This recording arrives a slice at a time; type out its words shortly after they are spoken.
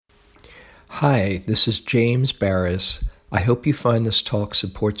Hi, this is James Baraz. I hope you find this talk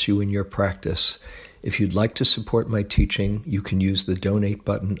supports you in your practice. If you'd like to support my teaching, you can use the donate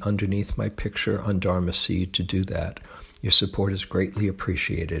button underneath my picture on Dharma Seed to do that. Your support is greatly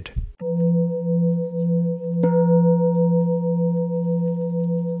appreciated.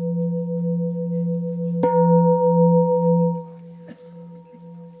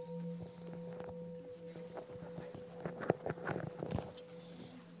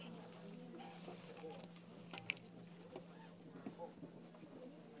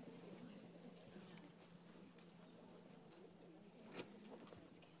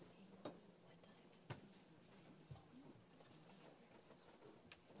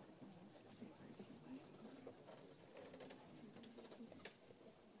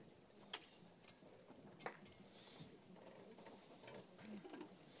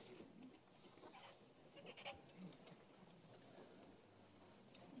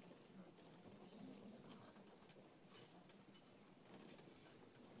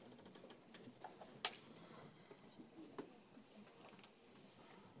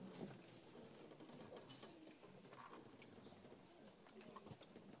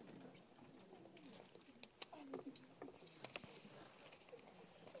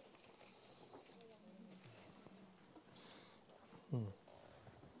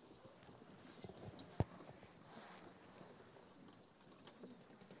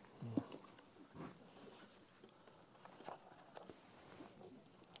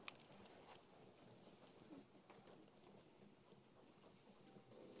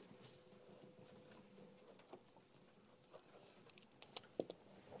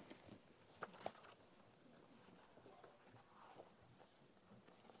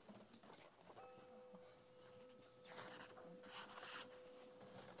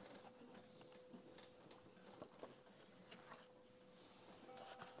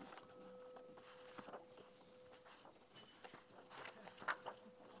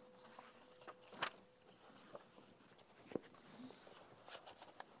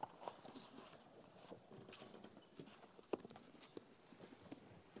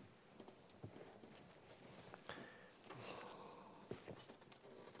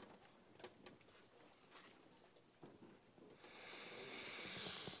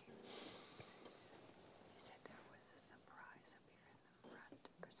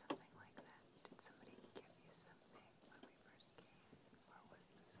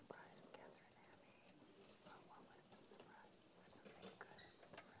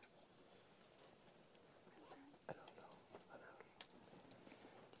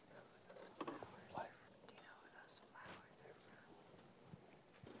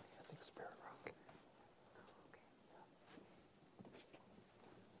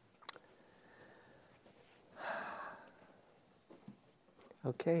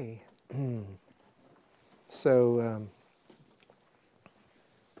 Okay, so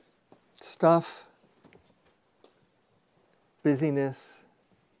stuff, busyness,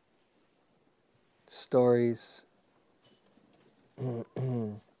 stories,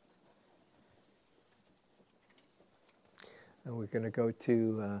 and we're going to go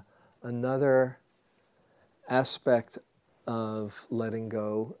to another aspect of letting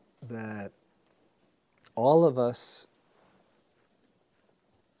go that all of us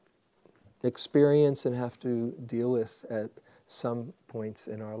experience and have to deal with at some points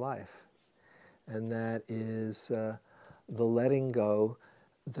in our life. And that is the letting go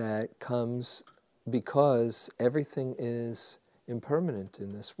that comes because everything is impermanent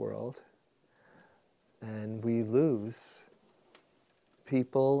in this world. And we lose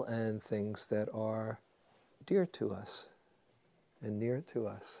people and things that are dear to us and near to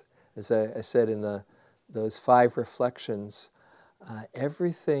us. As I said in those 5 reflections,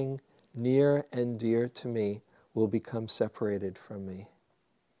 everything near and dear to me will become separated from me.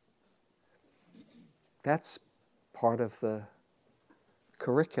 That's part of the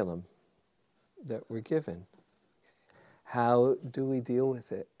curriculum that we're given. How do we deal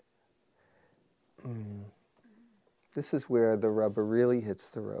with it? This is where the rubber really hits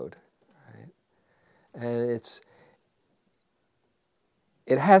the road, right? And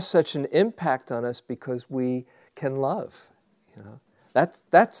it has such an impact on us because we can love, you know.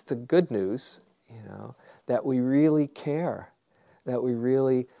 That's the good news, you know, that we really care, that we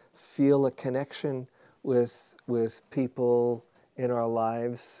really feel a connection with people in our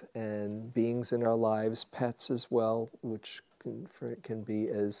lives and beings in our lives, pets as well, which can be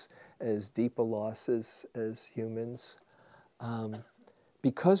as deep a loss as humans,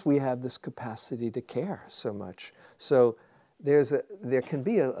 because we have this capacity to care so much. So there can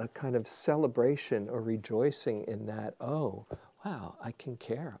be a kind of celebration or rejoicing in that. Oh, wow, I can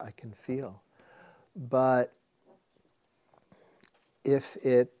care, I can feel. But if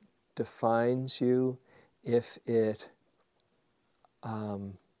it defines you, if it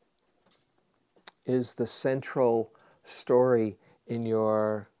is the central story in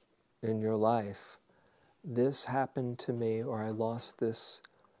your life, this happened to me, or I lost this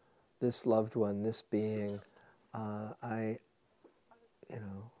loved one, this being,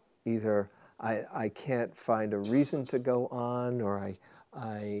 either I can't find a reason to go on, or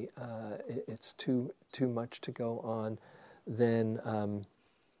it's too much to go on, then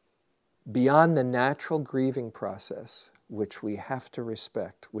beyond the natural grieving process, which we have to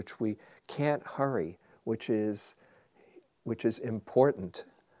respect, which we can't hurry, which is important,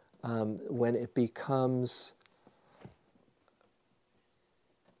 when it becomes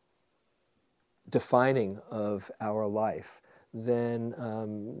defining of our life, then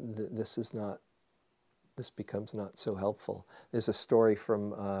this becomes not so helpful. There's a story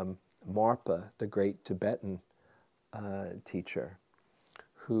from Marpa, the great Tibetan teacher,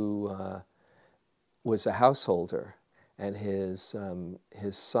 who was a householder, and his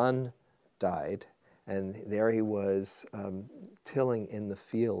son died, and there he was tilling in the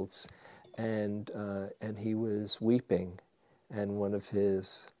fields, and he was weeping, and one of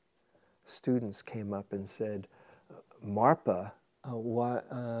his students came up and said, "Marpa, why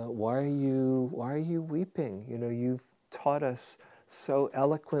are you weeping? You know, you've taught us so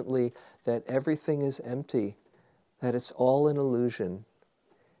eloquently that everything is empty, that it's all an illusion,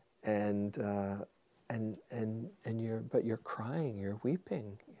 and you're crying, you're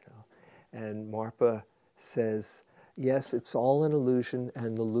weeping, you know." And Marpa says, "Yes, it's all an illusion,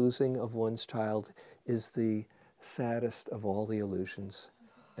 and the losing of one's child is the saddest of all the illusions,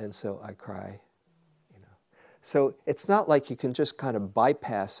 and so I cry." So it's not like you can just kind of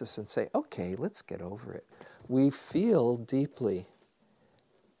bypass this and say, okay, let's get over it. We feel deeply,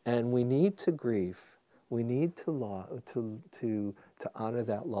 and we need to grieve. We need to honor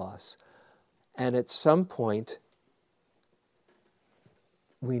that loss. And at some point,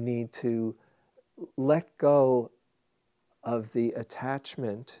 we need to let go of the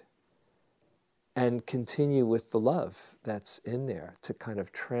attachment and continue with the love that's in there, to kind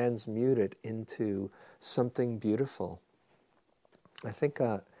of transmute it into something beautiful. I think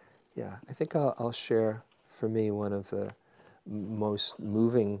I'll share, for me, one of the most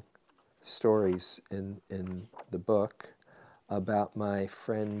moving stories in the book about my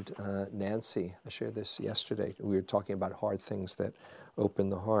friend Nancy. I shared this yesterday. We were talking about hard things that open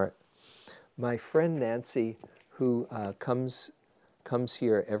the heart. My friend Nancy, who comes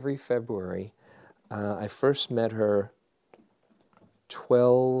here every February. I first met her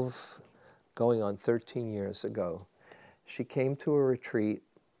 12, going on 13 years ago. She came to a retreat,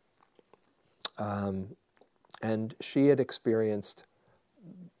 and she had experienced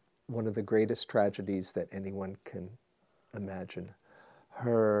one of the greatest tragedies that anyone can imagine.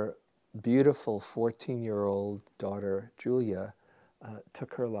 Her beautiful 14-year-old daughter, Julia,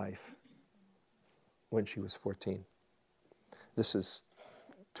 took her life when she was 14. This is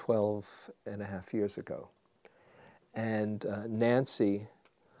 12 and a half years ago. And Nancy,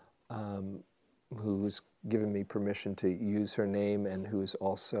 who's given me permission to use her name, and who is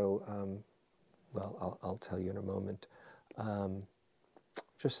also, I'll tell you in a moment,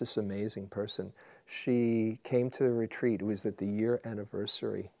 just this amazing person. She came to the retreat. It was at the year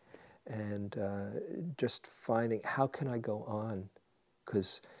anniversary, and just finding, how can I go on?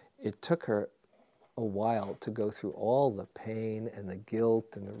 Because it took her a while to go through all the pain and the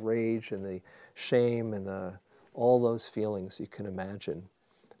guilt and the rage and the shame and all those feelings you can imagine,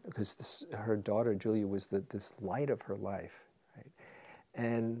 because her daughter Julia was this light of her life, right?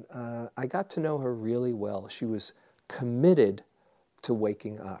 And I got to know her really well. She was committed to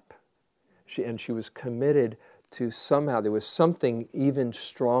waking up. She was committed to, somehow there was something even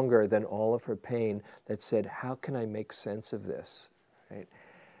stronger than all of her pain that said, how can I make sense of this, right?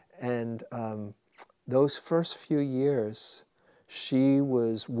 And those first few years, she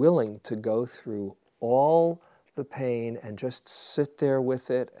was willing to go through all the pain and just sit there with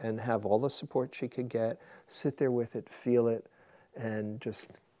it and have all the support she could get, sit there with it, feel it, and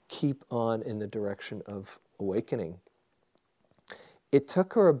just keep on in the direction of awakening. It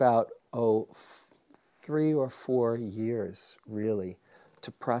took her about 3 or 4 years, really,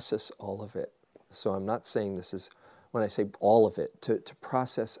 to process all of it. So I'm not saying this is, when I say all of it, to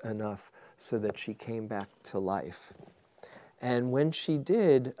process enough so that she came back to life. And when she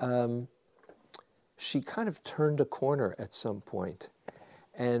did, she kind of turned a corner at some point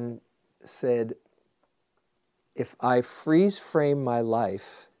and said, if I freeze frame my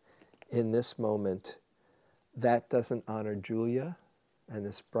life in this moment, that doesn't honor Julia, and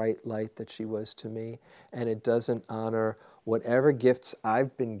this bright light that she was to me, and it doesn't honor whatever gifts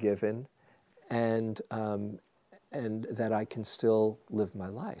I've been given, and that I can still live my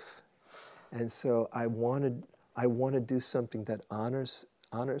life. And so I want to do something that honors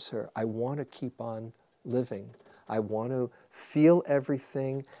her. I want to keep on living. I want to feel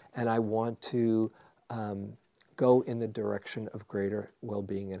everything, and I want to go in the direction of greater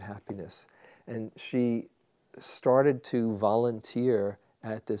well-being and happiness. And she started to volunteer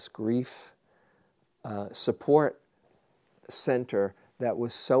at this grief support center that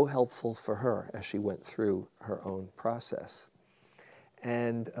was so helpful for her as she went through her own process.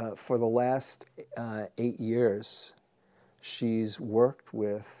 And for the last 8 years, she's worked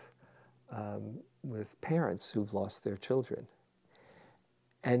with parents who've lost their children.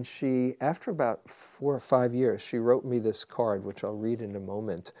 And she, after about 4 or 5 years, she wrote me this card, which I'll read in a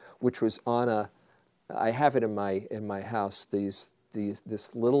moment, which was on I have it in my house, this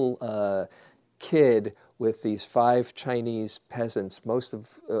little kid with these 5 Chinese peasants. Most of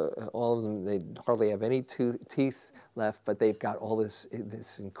all of them, they hardly have any teeth left, but they've got all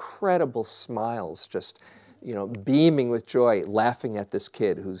this incredible smiles, just beaming with joy, laughing at this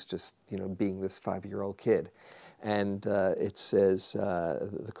kid who's just being this 5-year-old kid. And it says,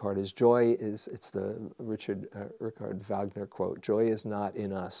 the card is it's the Richard Wagner quote, joy is not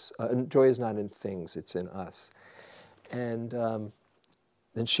in us, joy is not in things, it's in us. And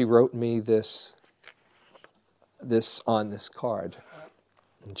then she wrote me this on this card.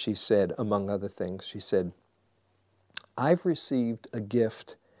 And she said, among other things, she said, I've received a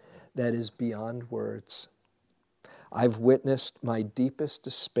gift that is beyond words. I've witnessed my deepest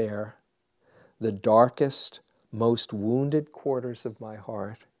despair, the darkest, most wounded quarters of my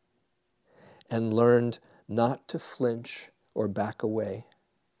heart, and learned not to flinch or back away.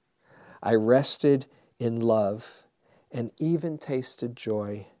 I rested in love and even tasted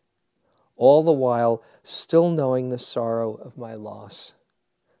joy, all the while still knowing the sorrow of my loss.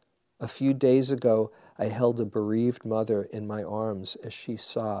 A few days ago, I held a bereaved mother in my arms as she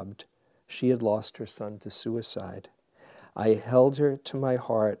sobbed. She had lost her son to suicide. I held her to my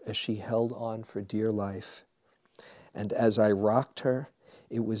heart as she held on for dear life. And as I rocked her,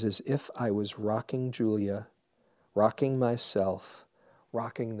 it was as if I was rocking Julia, rocking myself,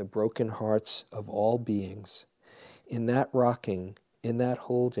 rocking the broken hearts of all beings. In that rocking, in that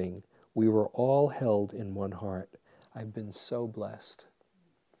holding, we were all held in one heart. I've been so blessed.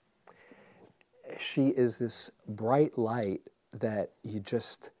 She is this bright light that you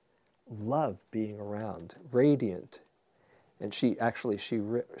just love being around, radiant. And she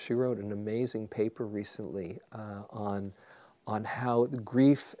wrote an amazing paper recently on how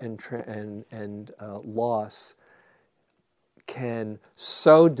grief and loss can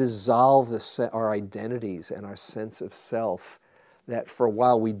so dissolve our identities and our sense of self that for a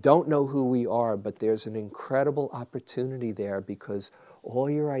while we don't know who we are, but there's an incredible opportunity there because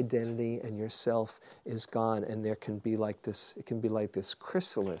all your identity and yourself is gone, and there can be like this. It can be like this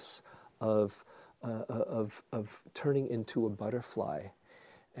chrysalis of turning into a butterfly.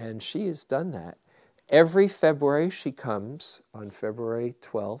 And she has done that. Every February she comes, on February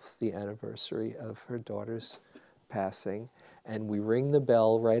 12th, the anniversary of her daughter's passing, and we ring the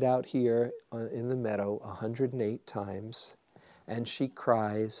bell right out here in the meadow 108 times, and she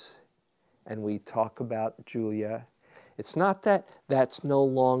cries, and we talk about Julia. It's not that that's no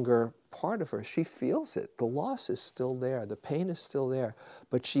longer part of her. She feels it. The loss is still there. The pain is still there.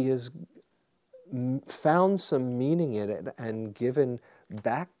 But she has found some meaning in it and given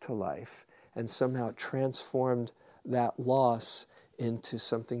back to life and somehow transformed that loss into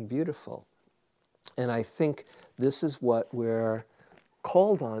something beautiful. And I think this is what we're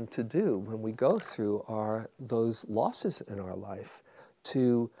called on to do when we go through those losses in our life,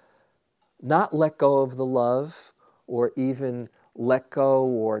 to not let go of the love or even let go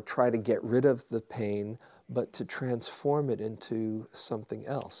or try to get rid of the pain, but to transform it into something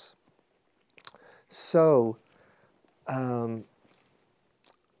else. So,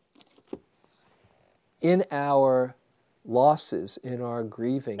 in our losses, in our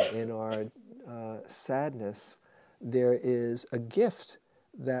grieving, in our sadness, there is a gift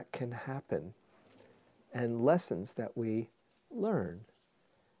that can happen and lessons that we learn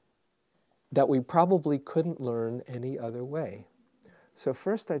that we probably couldn't learn any other way. So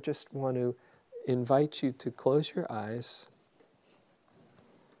first I just want to invite you to close your eyes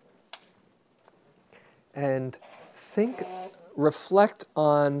and reflect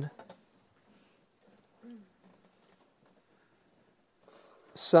on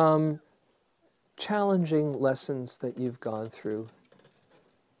some challenging lessons that you've gone through.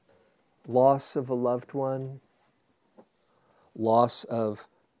 Loss of a loved one, loss of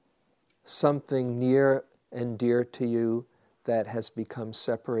something near and dear to you that has become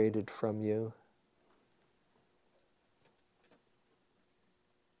separated from you.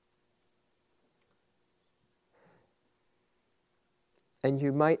 And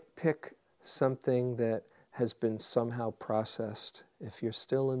you might pick something that has been somehow processed. If you're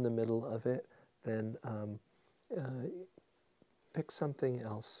still in the middle of it, then pick something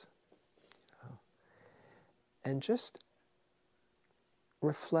else. And just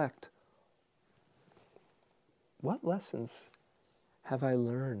reflect, what lessons have I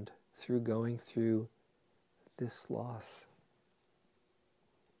learned through going through this loss?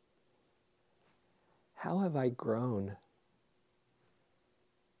 How have I grown?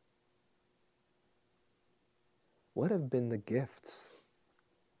 What have been the gifts?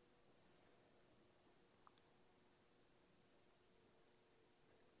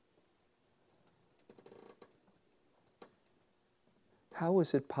 How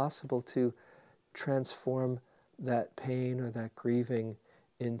was it possible to transform that pain or that grieving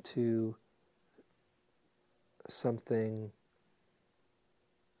into something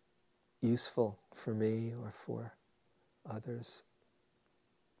useful for me or for others?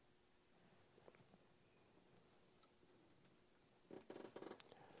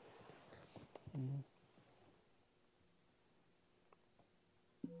 Mm.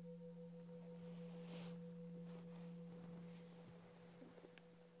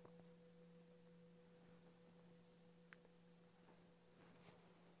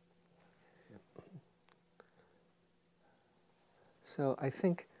 So I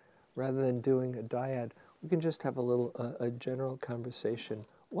think rather than doing a dyad, we can just have a general conversation.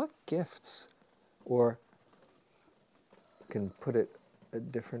 What gifts, or can put it a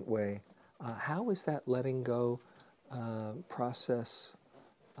different way, how is that letting go process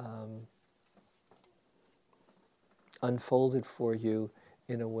unfolded for you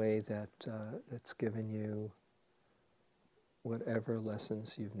in a way that that's given you whatever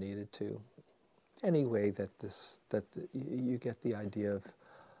lessons you've needed to? Any way that you get the idea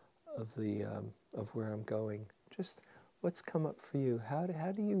of where I'm going. Just what's come up for you? How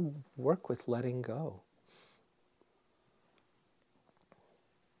do you work with letting go?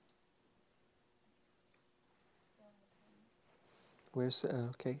 Where's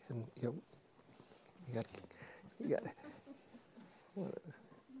okay? And you got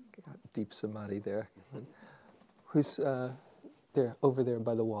deep samadhi there. Who's there over there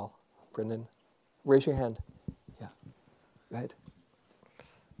by the wall? Brendan, raise your hand. Yeah, go ahead.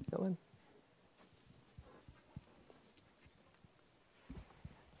 Go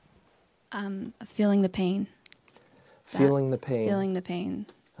on. Feeling the pain. Feeling the pain. Feeling the pain.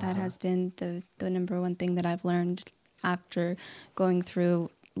 That has been the number one thing that I've learned after going through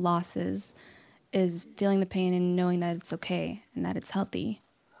losses, is feeling the pain and knowing that it's okay and that it's healthy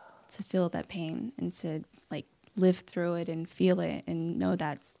to feel that pain and to live through it and feel it and know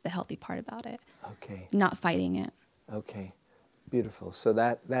that's the healthy part about it. Okay. Not fighting it. Okay. Beautiful. So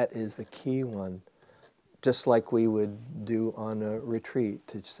that is the key one. Just like we would do on a retreat,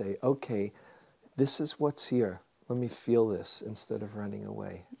 to say, okay, this is what's here. Let me feel this instead of running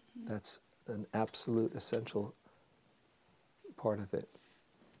away. That's an absolute essential part of it.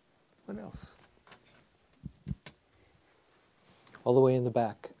 What else? All the way in the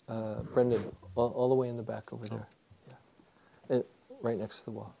back. Brendan, all the way in the back over there. Yeah. Right next to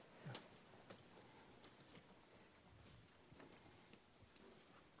the wall.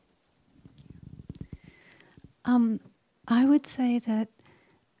 I would say that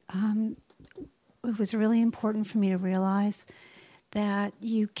it was really important for me to realize that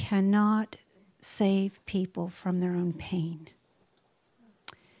you cannot save people from their own pain.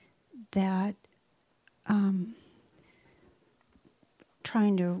 That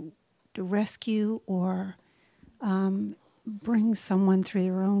trying to rescue or bring someone through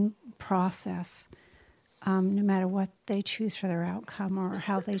their own process, no matter what they choose for their outcome or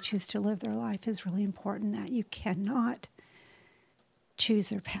how they choose to live their life, is really important. That you cannot choose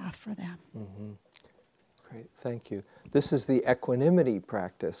their path for them. Mm-hmm. Great, thank you. This is the equanimity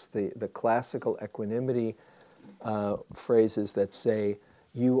practice, the classical equanimity phrases that say,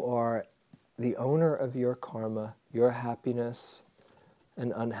 you are the owner of your karma, your happiness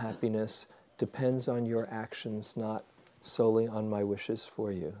and unhappiness depends on your actions, not solely on my wishes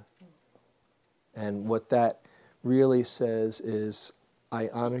for you. And what that really says is, I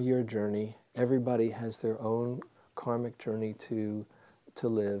honor your journey. Everybody has their own karmic journey to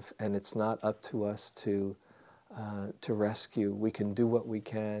live, and it's not up to us to rescue. We can do what we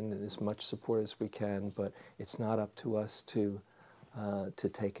can, and as much support as we can, but it's not up to us to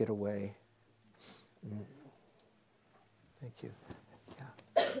take it away. Thank you.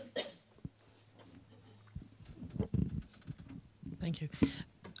 Yeah. Thank you.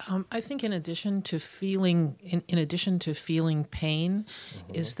 I think in addition to feeling, in addition to feeling pain,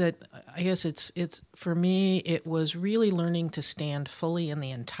 is that I guess it's for me it was really learning to stand fully in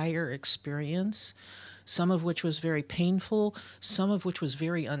the entire experience, some of which was very painful, some of which was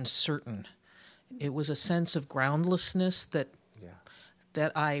very uncertain. It was a sense of groundlessness that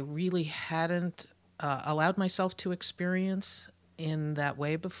I really hadn't allowed myself to experience in that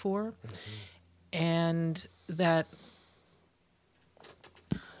way before, and that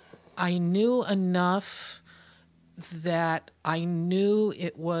I knew enough that I knew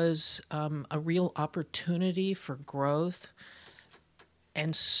it was a real opportunity for growth.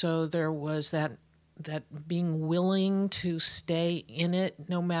 And so there was that being willing to stay in it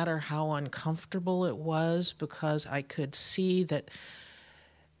no matter how uncomfortable it was, because I could see that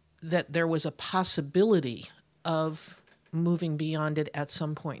there was a possibility of moving beyond it at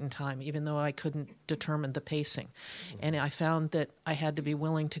some point in time, even though I couldn't determine the pacing. And I found that I had to be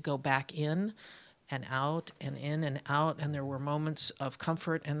willing to go back in and out and in and out, and there were moments of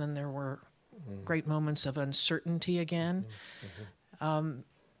comfort, and then there were great moments of uncertainty again.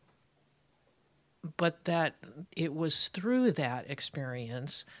 But that it was through that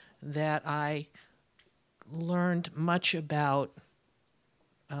experience that I learned much about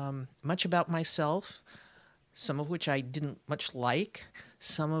myself, some of which I didn't much like,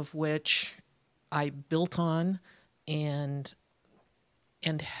 some of which I built on and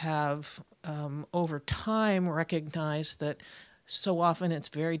have over time recognized that so often it's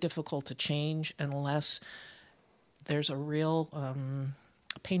very difficult to change unless there's a real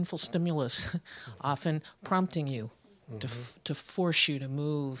painful stimulus often prompting you to force you to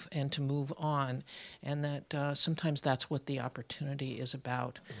move and to move on, and that sometimes that's what the opportunity is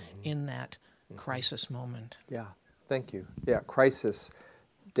about in that crisis moment. Yeah, thank you. Yeah, crisis,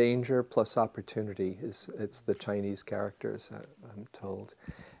 danger plus opportunity it's the Chinese characters, I'm told.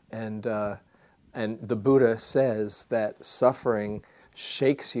 And the Buddha says that suffering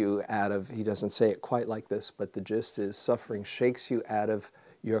shakes you out of, he doesn't say it quite like this, but the gist is suffering shakes you out of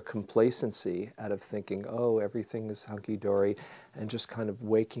your complacency, out of thinking, oh, everything is hunky-dory, and just kind of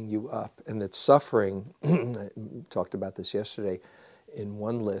waking you up. And that suffering, I talked about this yesterday in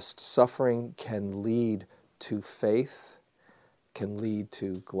one list, suffering can lead to faith, can lead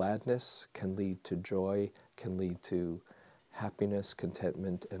to gladness, can lead to joy, can lead to happiness,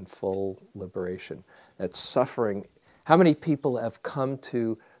 contentment, and full liberation. That suffering, how many people have come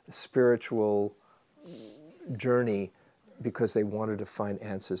to a spiritual journey because they wanted to find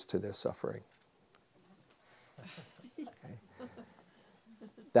answers to their suffering? Okay.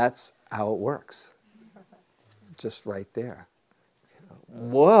 That's how it works. Just right there.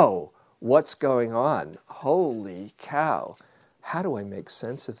 Whoa, what's going on? Holy cow. How do I make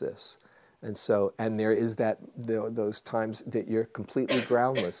sense of this? And so, and there is those times that you're completely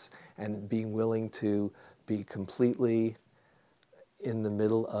groundless, and being willing to be completely in the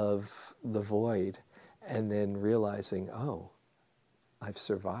middle of the void, and then realizing, oh, I've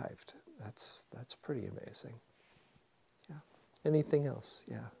survived. That's pretty amazing. Yeah. Anything else?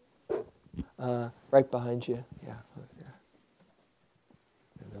 Yeah. Right behind you. Yeah. Yeah.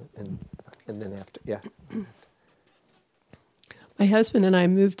 And then after, yeah. My husband and I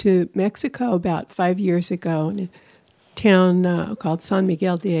moved to Mexico about 5 years ago in a town called San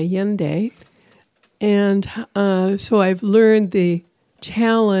Miguel de Allende. And so I've learned the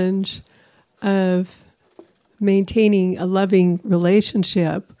challenge of maintaining a loving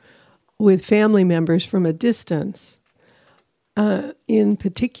relationship with family members from a distance. In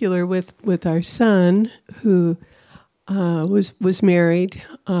particular with our son, who was married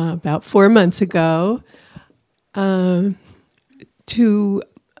about 4 months ago to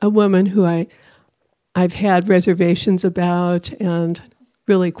a woman who I've had reservations about and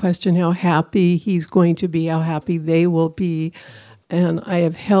really question how happy he's going to be, how happy they will be. And I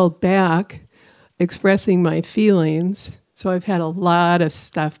have held back expressing my feelings. So I've had a lot of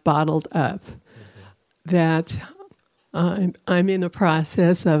stuff bottled up that I'm in the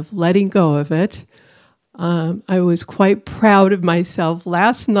process of letting go of it. I was quite proud of myself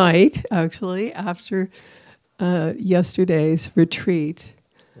last night, actually, after yesterday's retreat,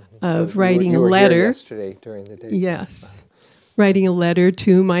 of writing a letter. Here yesterday during the day. Yes, writing a letter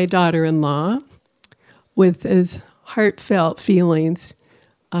to my daughter-in-law with as heartfelt feelings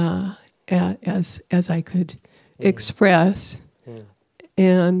as I could express,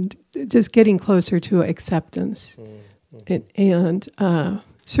 and just getting closer to acceptance and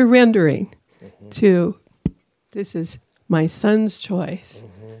surrendering to this is my son's choice,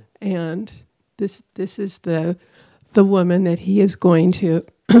 and this is the the woman that he is going to.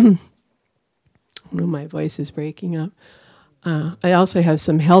 Oh, my voice is breaking up. I also have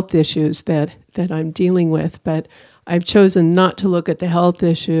some health issues that I'm dealing with, but I've chosen not to look at the health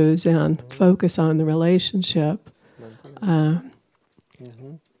issues and focus on the relationship.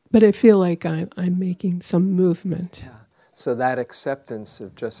 But I feel like I'm making some movement. Yeah. So that acceptance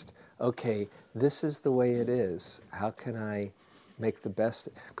of just, okay, this is the way it is. How can I make the best?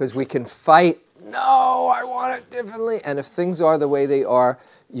 Because we can fight, no, I want it differently. And if things are the way they are,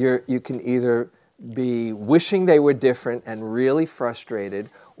 you can either be wishing they were different and really frustrated,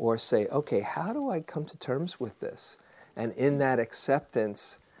 or say, okay, how do I come to terms with this? And in that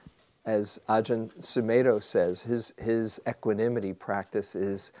acceptance, as Ajahn Sumedho says, his equanimity practice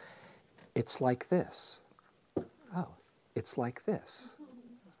is, it's like this. Oh, it's like this.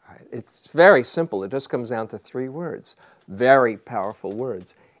 Right? It's very simple. It just comes down to 3 words. Very powerful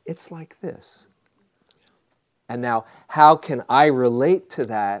words. It's like this. And now, how can I relate to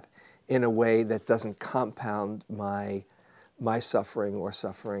that in a way that doesn't compound my suffering or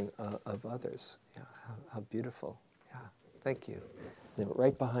suffering of others? Yeah, how beautiful. Yeah, thank you. Then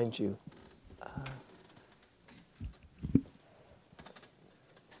right behind you.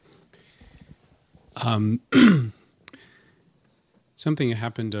 Something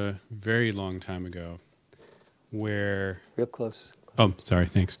happened a very long time ago where... Real close. Oh, sorry,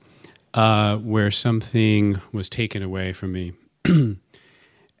 thanks. Where something was taken away from me.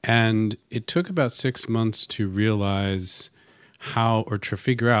 And it took about 6 months to realize to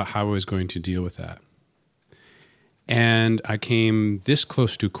figure out how I was going to deal with that. And I came this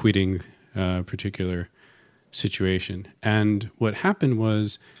close to quitting a particular situation. And what happened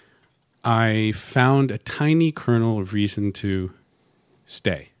was I found a tiny kernel of reason to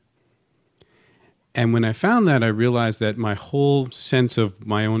stay. And when I found that, I realized that my whole sense of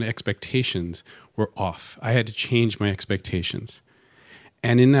my own expectations were off. I had to change my expectations.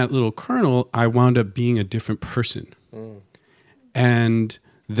 And in that little kernel, I wound up being a different person. And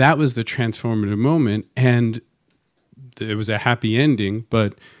that was the transformative moment. And it was a happy ending,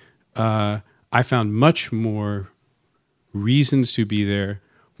 but I found much more reasons to be there,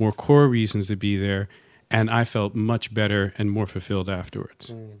 more core reasons to be there, and I felt much better and more fulfilled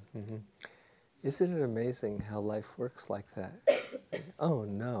afterwards. Mm-hmm. Isn't it amazing how life works like that? Oh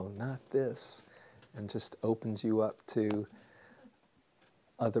no, not this. And just opens you up to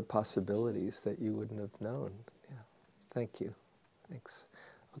other possibilities that you wouldn't have known. Yeah. Thank you. Thanks.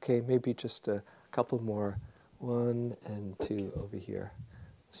 Okay, maybe just a couple more. 1 and 2 over here.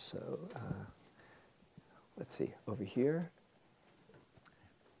 So, let's see, over here.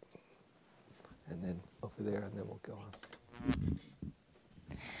 And then over there, and then we'll go on.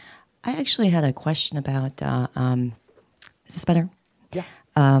 I actually had a question about, is this better? Yeah.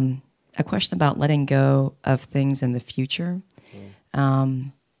 A question about letting go of things in the future.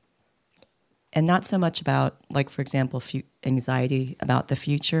 And not so much about, like, for example, anxiety about the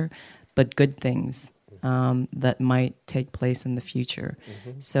future, but good things that might take place in the future.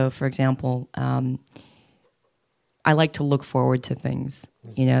 So, for example, I like to look forward to things.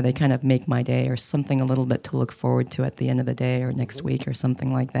 You know, they kind of make my day, or something a little bit to look forward to at the end of the day or next week or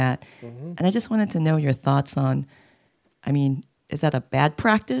something like that. And I just wanted to know your thoughts on, I mean, is that a bad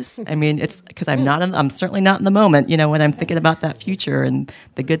practice? I mean, it's because I'm certainly not in the moment, you know, when I'm thinking about that future and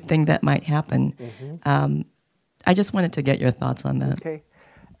the good thing that might happen. I just wanted to get your thoughts on that. Okay.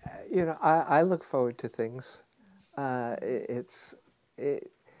 You know, I look forward to things.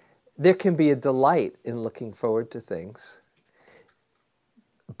 There can be a delight in looking forward to things.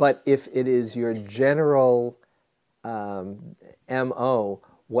 But if it is your general MO,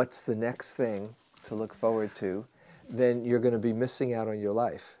 what's the next thing to look forward to, then you're going to be missing out on your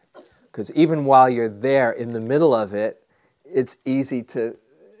life. Because even while you're there in the middle of it, it's easy to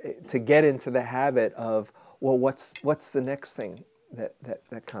get into the habit of, well, what's the next thing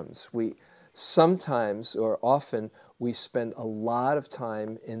that comes? We sometimes, or often, we spend a lot of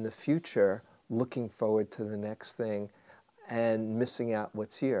time in the future looking forward to the next thing and missing out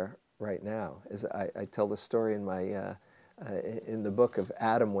what's here right now. As I tell the story in my in the book of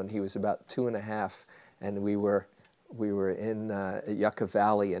Adam when he was about 2.5, and we were in Yucca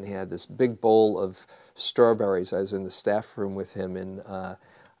Valley, and he had this big bowl of strawberries. I was in the staff room with him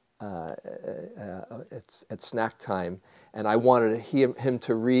at snack time, and I wanted him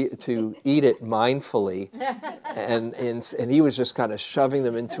to eat it mindfully, and he was just kind of shoving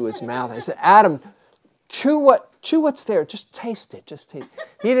them into his mouth. I said, Adam, chew what's there. Just taste it. Just taste.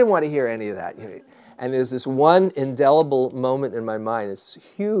 He didn't want to hear any of that. And there's this one indelible moment in my mind. It's a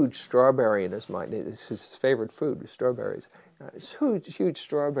huge strawberry in his mind. It's his favorite food, strawberries. It's huge, huge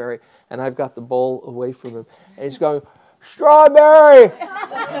strawberry, and I've got the bowl away from him, and he's going, "Strawberry!"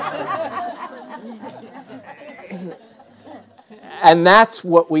 And that's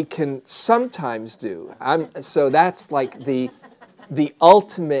what we can sometimes do. So that's like the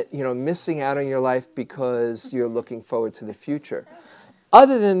ultimate, missing out on your life because you're looking forward to the future.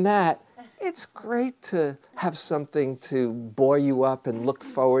 Other than that, it's great to have something to buoy you up and look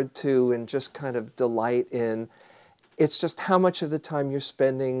forward to and just kind of delight in. It's just how much of the time you're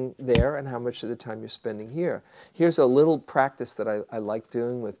spending there and how much of the time you're spending here. Here's a little practice that I like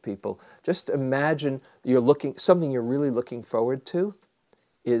doing with people. Just imagine something you're really looking forward to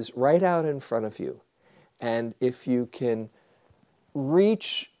is right out in front of you. And if you can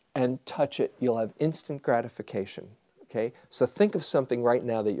reach and touch it, you'll have instant gratification. Okay? So think of something right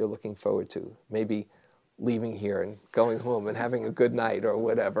now that you're looking forward to. Maybe leaving here and going home and having a good night or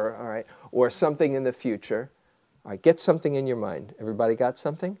whatever, all right? Or something in the future. All right, get something in your mind. Everybody got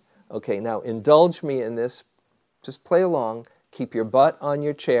something? Okay, now indulge me in this. Just play along. Keep your butt on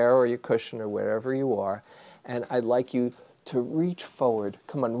your chair or your cushion or wherever you are. And I'd like you to reach forward.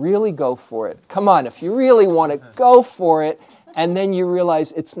 Come on, really go for it. Come on, if you really want to, go for it. And then you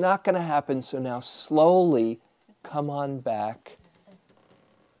realize it's not going to happen. So now slowly come on back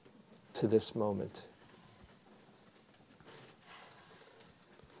to this moment.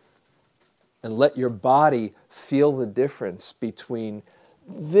 And let your body feel the difference between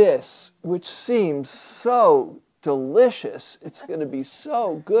this, which seems so delicious, it's going to be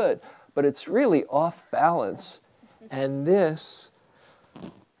so good, but it's really off balance, and this,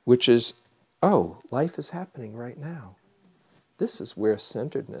 which is, oh, life is happening right now. This is where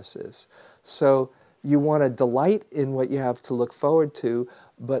centeredness is. So you want to delight in what you have to look forward to,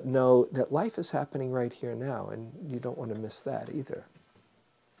 but know that life is happening right here now, and you don't want to miss that either.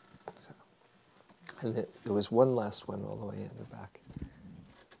 And there was one last one all the way in the back.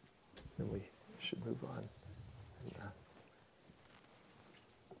 Then we should move on.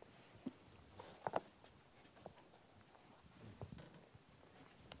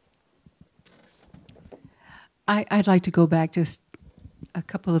 I'd like to go back just a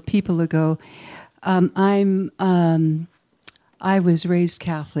couple of people ago. I was raised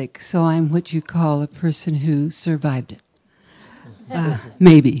Catholic, so I'm what you call a person who survived it.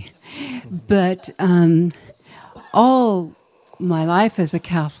 Maybe. But all my life as a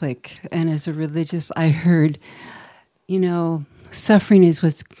Catholic and as a religious, I heard, suffering is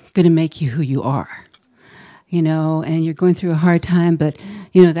what's going to make you who you are. And you're going through a hard time, but,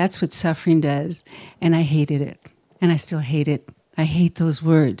 that's what suffering does. And I hated it. And I still hate it. I hate those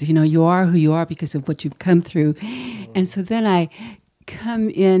words. You are who you are because of what you've come through. And so then I come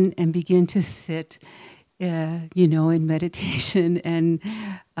in and begin to sit in meditation, and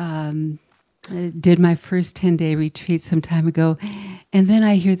did my first 10-day retreat some time ago. And then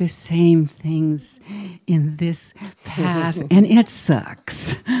I hear the same things in this path, and it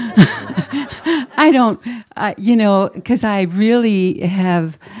sucks. Because I really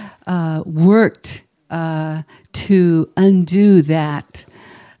have worked to undo that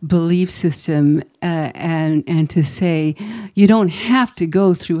belief system and to say you don't have to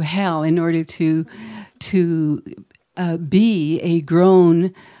go through hell in order to be a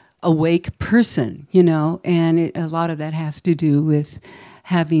grown, awake person, and a lot of that has to do with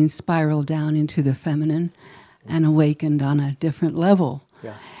having spiraled down into the feminine and awakened on a different level.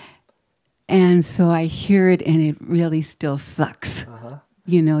 Yeah. And so I hear it, and it really still sucks. Uh-huh.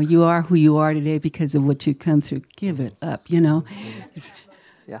 You are who you are today because of what you come through. Give it up,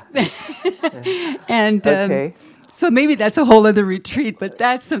 Yeah. And okay. So maybe that's a whole other retreat, but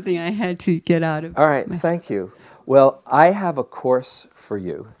that's something I had to get out of. All right, thank you. Well, I have a course for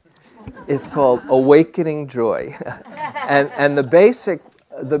you. It's called Awakening Joy. and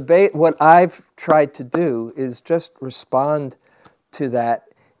what I've tried to do is just respond to that.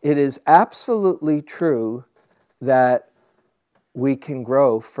 It is absolutely true that we can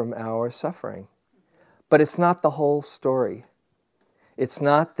grow from our suffering. But it's not the whole story. It's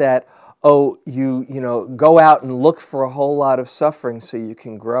not that, you go out and look for a whole lot of suffering so you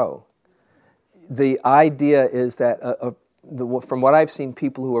can grow. The idea is that, from what I've seen,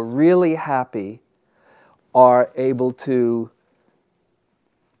 people who are really happy are able to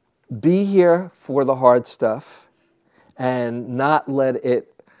be here for the hard stuff and not let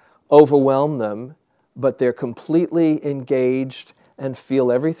it overwhelm them, but they're completely engaged and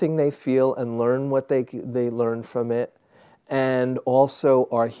feel everything they feel and learn what they learn from it, and also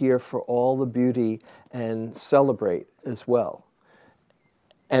are here for all the beauty and celebrate as well.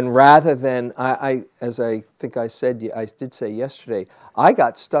 And rather than, as I think I did say yesterday, I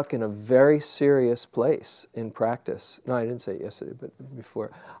got stuck in a very serious place in practice. No, I didn't say it yesterday, but before.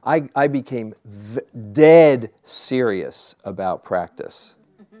 I became dead serious about practice.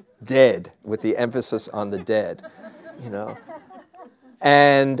 Dead, with the emphasis on the dead, you know.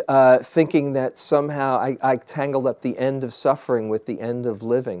 And thinking that somehow I tangled up the end of suffering with the end of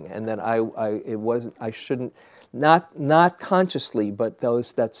living, and that I shouldn't, not consciously, but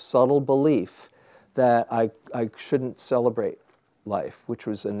that subtle belief that I shouldn't celebrate life, which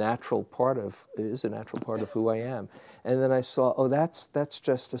is a natural part of who I am. And then I saw, oh, that's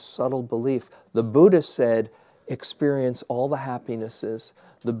just a subtle belief. The Buddha said, experience all the happinesses.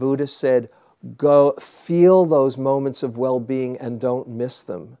 The Buddha said, go feel those moments of well-being and don't miss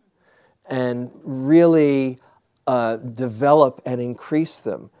them, and really develop and increase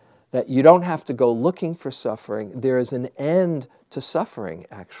them. That you don't have to go looking for suffering. There is an end to suffering,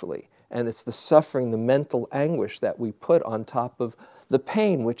 actually. And it's the suffering, the mental anguish that we put on top of the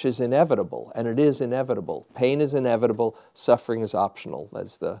pain, which is inevitable. And it is inevitable. Pain is inevitable. Suffering is optional,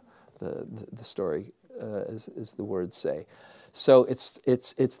 as the story, as the words say. So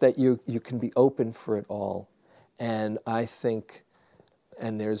it's that you can be open for it all. And I think,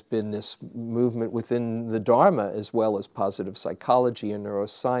 and there's been this movement within the Dharma as well as positive psychology and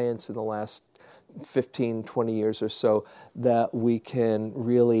neuroscience in the last 15, 20 years or so, that we can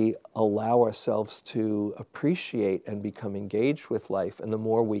really allow ourselves to appreciate and become engaged with life. And the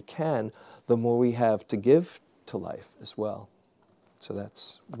more we can, the more we have to give to life as well. So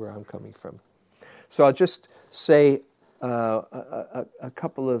that's where I'm coming from. So I'll just say a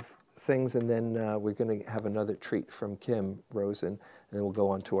couple of things, and then we're going to have another treat from Kim Rosen, and then we'll go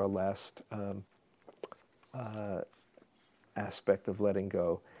on to our last aspect of letting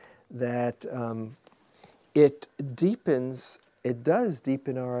go. That it does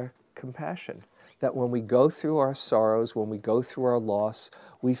deepen our compassion. That when we go through our sorrows, when we go through our loss,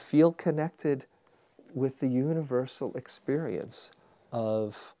 we feel connected with the universal experience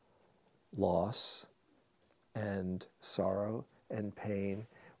of loss and sorrow and pain,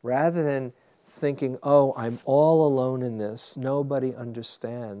 rather than thinking, oh, I'm all alone in this, nobody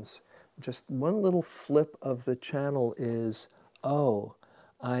understands. Just one little flip of the channel is, oh,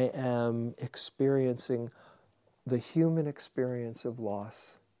 I am experiencing the human experience of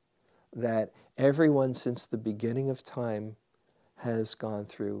loss that everyone since the beginning of time has gone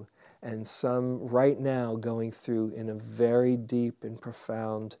through, and some right now going through in a very deep and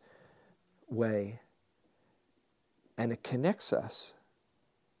profound way. And it connects us.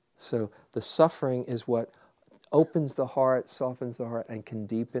 So the suffering is what opens the heart, softens the heart, and can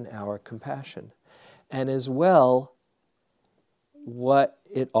deepen our compassion. And as well, what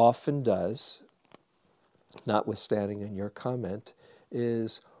it often does, notwithstanding in your comment,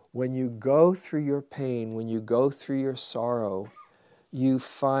 is when you go through your pain, when you go through your sorrow, you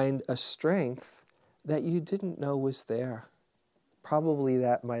find a strength that you didn't know was there. Probably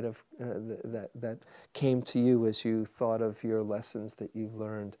that might have that came to you as you thought of your lessons that you've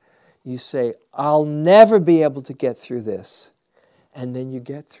learned. You say, I'll never be able to get through this. And then you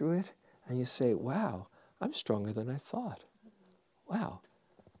get through it and you say, wow, I'm stronger than I thought. Wow,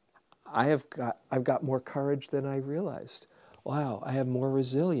 I've got more courage than I realized. Wow, I have more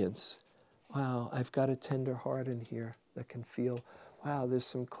resilience. Wow, I've got a tender heart in here that can feel, wow, there's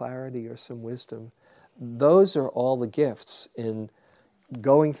some clarity or some wisdom. Those are all the gifts in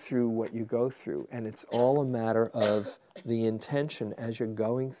going through what you go through, and it's all a matter of the intention as you're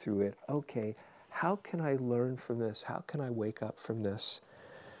going through it. Okay, how can I learn from this? How can I wake up from this?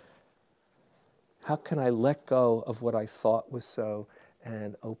 How can I let go of what I thought was so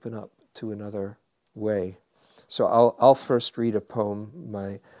and open up to another way? So I'll first read a poem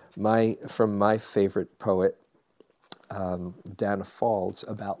from my favorite poet, Dana Falls,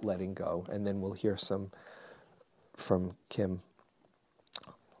 about letting go, and then we'll hear some from Kim.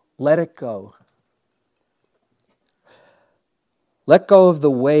 Let it go. Let go of the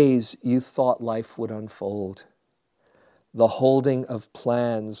ways you thought life would unfold, the holding of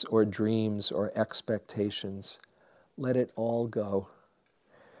plans or dreams or expectations. Let it all go.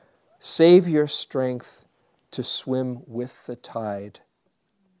 Save your strength to swim with the tide.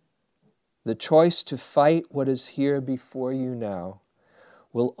 The choice to fight what is here before you now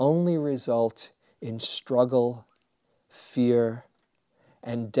will only result in struggle, fear,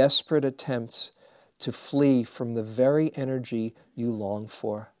 and desperate attempts to flee from the very energy you long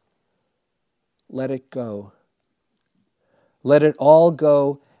for. Let it go. Let it all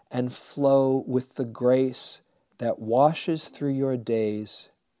go and flow with the grace that washes through your days,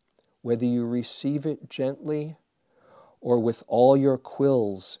 whether you receive it gently or with all your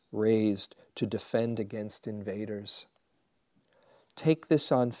quills raised to defend against invaders. Take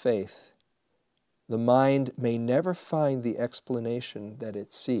this on faith. The mind may never find the explanation that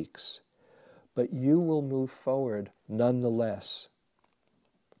it seeks, but you will move forward nonetheless.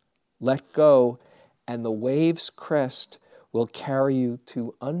 Let go, and the wave's crest will carry you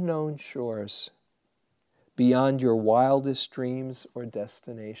to unknown shores, beyond your wildest dreams or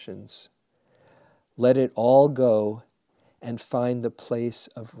destinations. Let it all go and find the place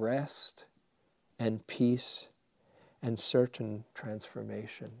of rest and peace and certain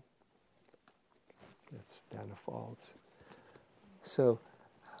transformation. That's Dana Falls. So,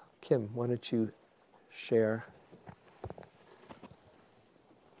 Kim, why don't you share?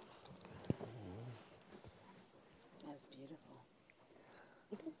 That's beautiful.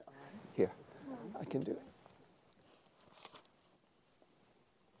 It is on. Here, I can do it.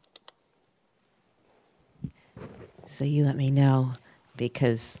 So you let me know,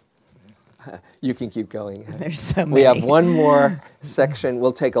 because You can keep going. there's so many. We have one more section.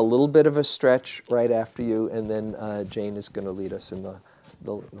 We'll take a little bit of a stretch right after you, and then Jane is going to lead us in the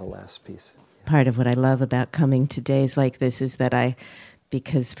last piece. Part of what I love about coming to days like this is that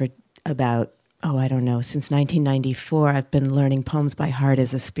because for about, since 1994, I've been learning poems by heart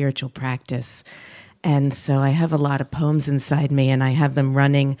as a spiritual practice. And so I have a lot of poems inside me, and I have them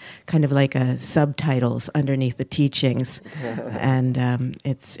running kind of like subtitles underneath the teachings. And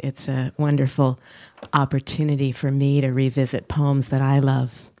it's a wonderful opportunity for me to revisit poems that I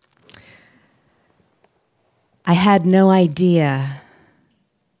love. I had no idea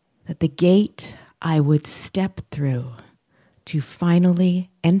that the gate I would step through to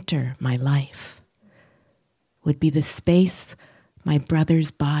finally enter my life would be the space my brother's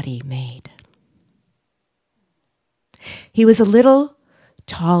body made. He was a little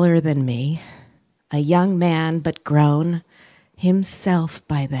taller than me, a young man but grown, himself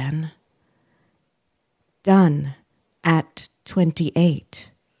by then. Done at 28,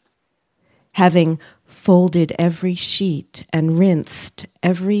 having folded every sheet and rinsed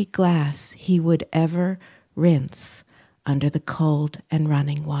every glass he would ever rinse under the cold and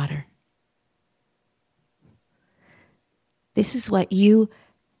running water. This is what you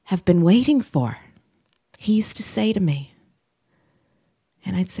have been waiting for, he used to say to me.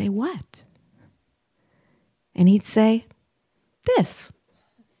 And I'd say, what? And he'd say, this,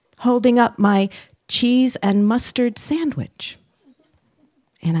 holding up my cheese and mustard sandwich.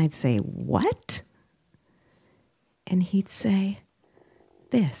 And I'd say, what? And he'd say,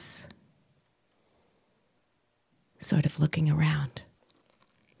 this, sort of looking around.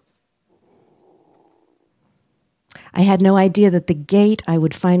 I had no idea that the gate I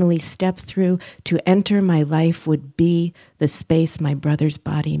would finally step through to enter my life would be the space my brother's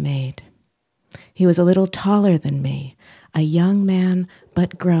body made. He was a little taller than me, a young man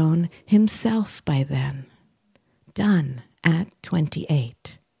but grown, himself by then. Done at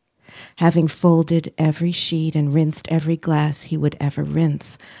 28. Having folded every sheet and rinsed every glass he would ever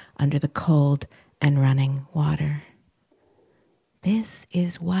rinse under the cold and running water. This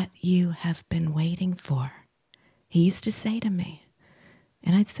is what you have been waiting for, he used to say to me.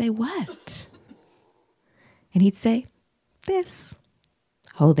 And I'd say, what? And he'd say, this,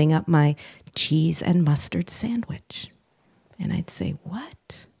 holding up my cheese and mustard sandwich. And I'd say,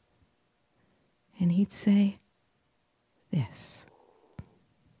 what? And he'd say, this,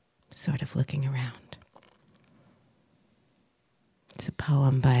 sort of looking around. It's a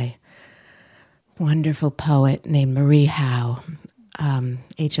poem by a wonderful poet named Marie Howe, Howe.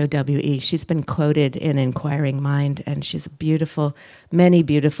 She's been quoted in Inquiring Mind, and she's many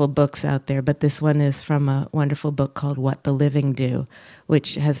beautiful books out there, but this one is from a wonderful book called What the Living Do,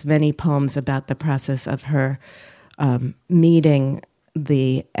 which has many poems about the process of her meeting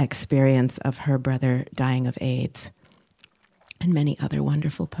the experience of her brother dying of AIDS, and many other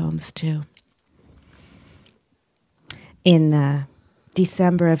wonderful poems too. In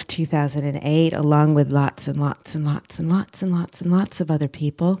December of 2008, along with lots and lots and lots and lots and lots and lots of other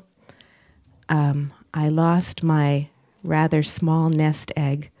people, I lost my rather small nest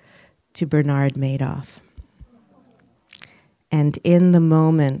egg to Bernard Madoff. And in the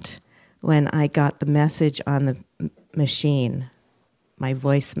moment when I got the message on the machine, my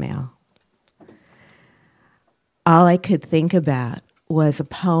voicemail, all I could think about was a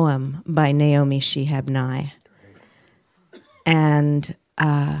poem by Naomi Shihab Nye. And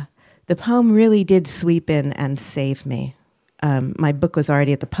the poem really did sweep in and save me. My book was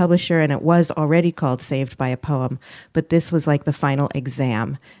already at the publisher, and it was already called Saved by a Poem, but this was like the final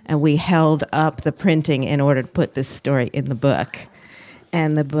exam, and we held up the printing in order to put this story in the book.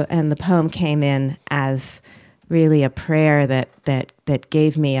 And the poem came in as really a prayer that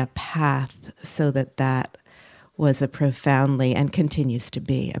gave me a path so that was a profoundly, and continues to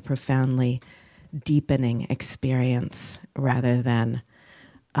be, a profoundly deepening experience rather than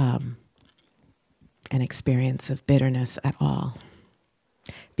an experience of bitterness at all.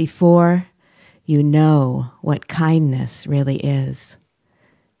 Before you know what kindness really is,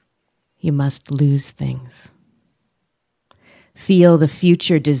 you must lose things. Feel the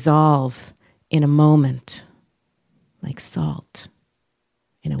future dissolve in a moment, like salt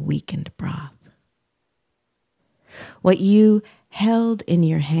in a weakened broth. What you held in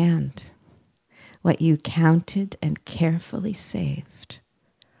your hand, what you counted and carefully saved,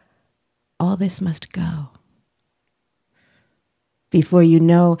 all this must go. Before you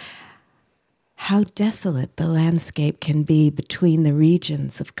know how desolate the landscape can be between the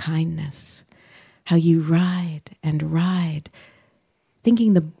regions of kindness, how you ride and ride,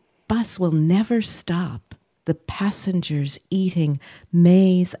 thinking the bus will never stop. The passengers eating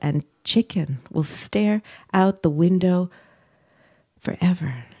maize and chicken will stare out the window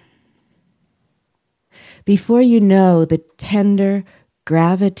forever. Before you know the tender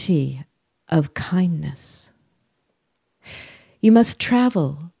gravity of kindness, you must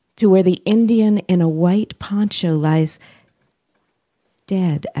travel to where the Indian in a white poncho lies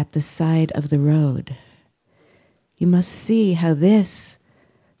dead at the side of the road. You must see how this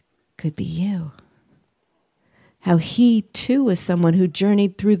could be you. How he too was someone who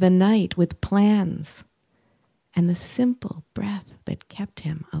journeyed through the night with plans and the simple breath that kept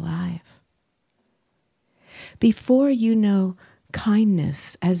him alive. Before you know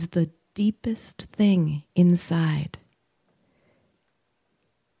kindness as the deepest thing inside,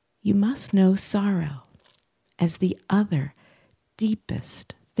 you must know sorrow as the other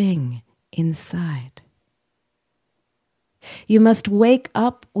deepest thing inside. You must wake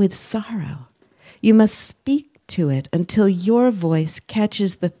up with sorrow. You must speak to it until your voice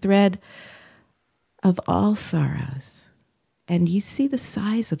catches the thread of all sorrows and you see the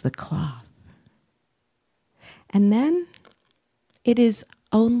size of the cloth. And then it is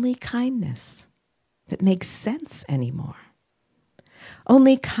only kindness that makes sense anymore.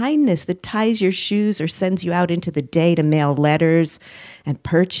 Only kindness that ties your shoes or sends you out into the day to mail letters and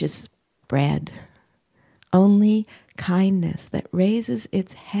purchase bread. Only kindness that raises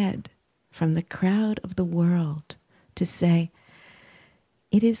its head from the crowd of the world to say,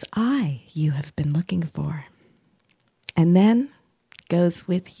 it is I you have been looking for. And then goes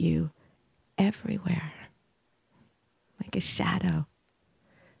with you everywhere, like a shadow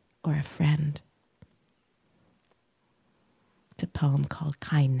or a friend. It's a poem called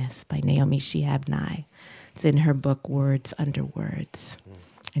Kindness by Naomi Shihab Nye. It's in her book Words Under Words.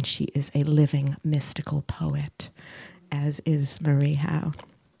 And she is a living mystical poet, as is Marie Howe.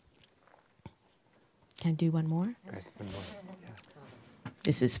 Can I do one more? Okay, one more. Yeah.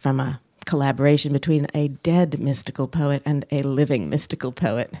 This is from a collaboration between a dead mystical poet and a living mystical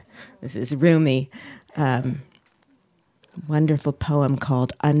poet. This is Rumi. Wonderful poem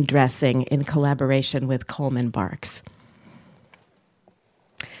called Undressing in collaboration with Coleman Barks.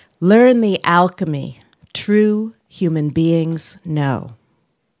 Learn the alchemy true human beings know.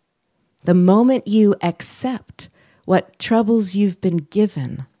 The moment you accept what troubles you've been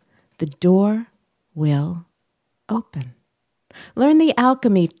given, the door will open. Learn the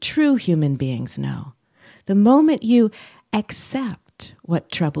alchemy true human beings know. The moment you accept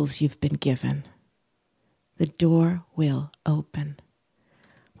what troubles you've been given, the door will open.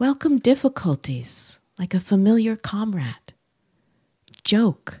 Welcome difficulties like a familiar comrade.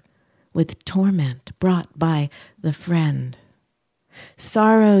 Joke with torment brought by the friend.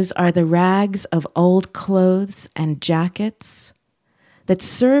 Sorrows are the rags of old clothes and jackets that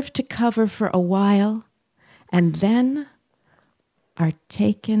serve to cover for a while and then are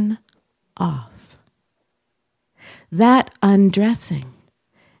taken off. That undressing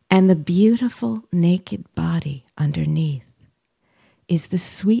and the beautiful naked body underneath is the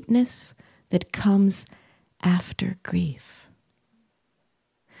sweetness that comes after grief.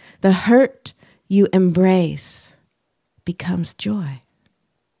 The hurt you embrace becomes joy.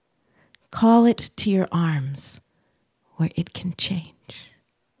 Call it to your arms where it can change.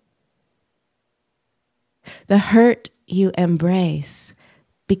 The hurt you embrace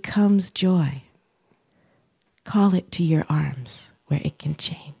becomes joy. Call it to your arms where it can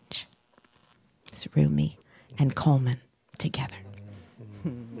change. It's Rumi and Coleman together.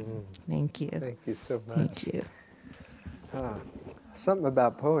 Thank you. Thank you so much. Thank you. Something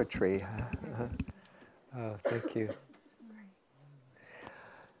about poetry. Thank you.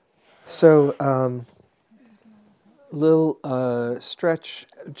 So, little stretch,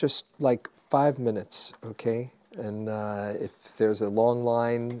 just like 5 minutes, okay? And if there's a long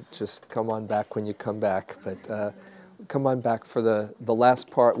line, just come on back when you come back. But come on back for the last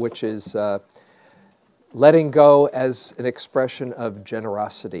part, which is letting go as an expression of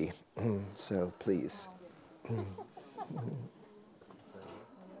generosity. So please.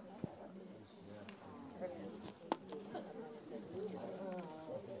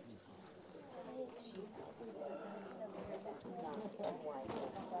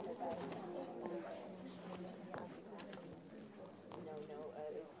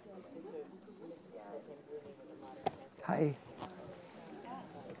 Hi.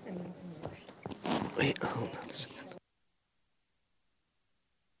 Wait, hold on a second.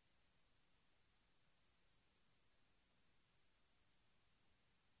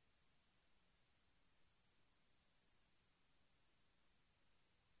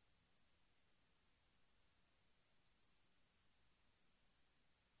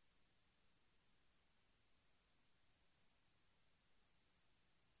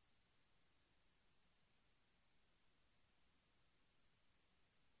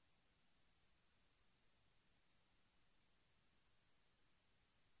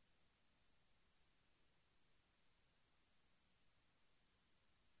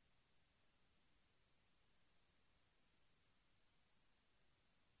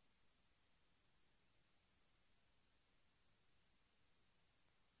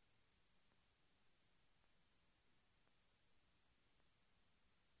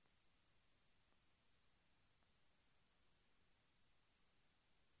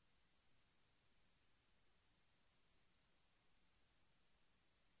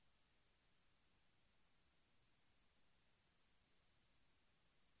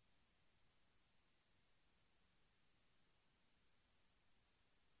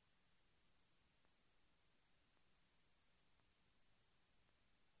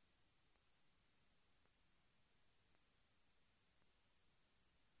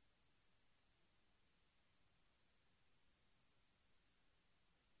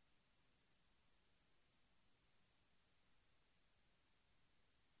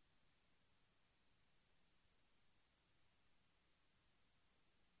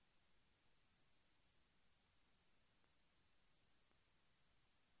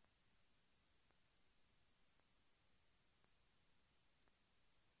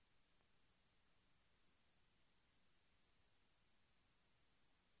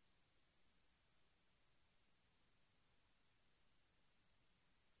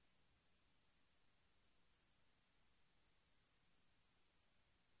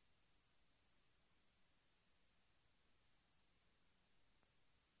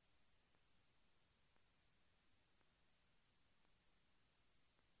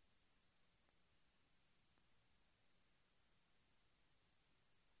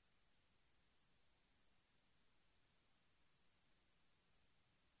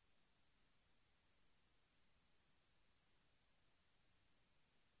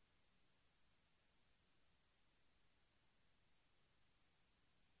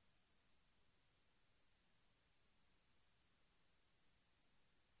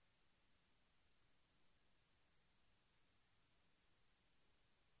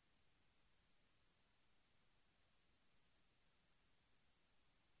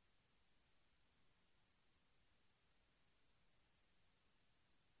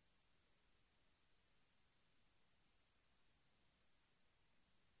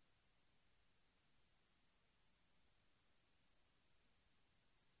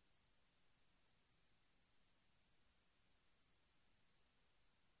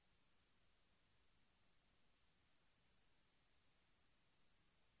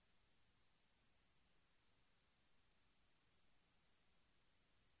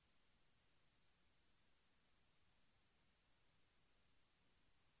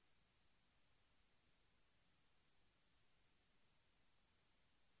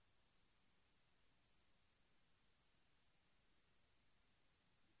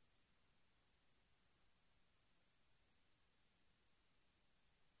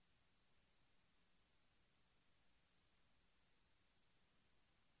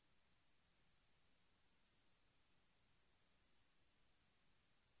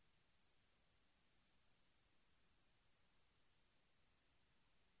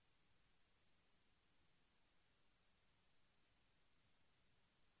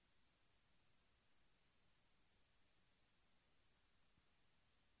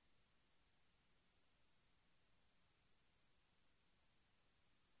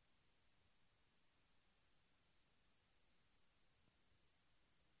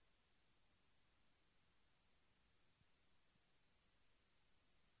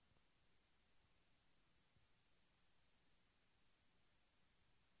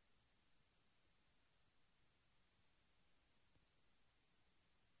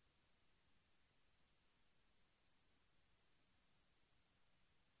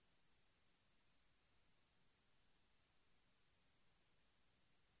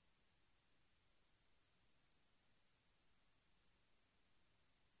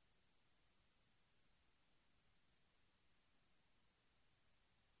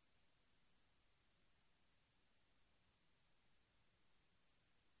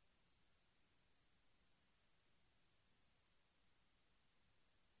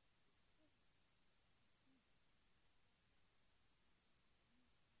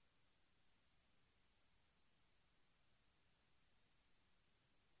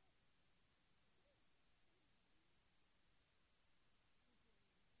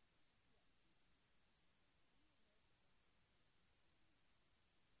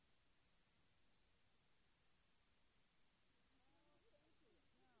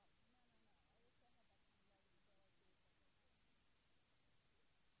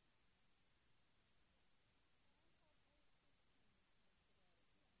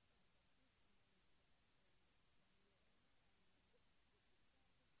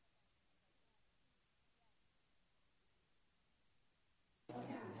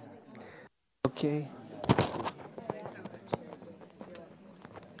 Okay.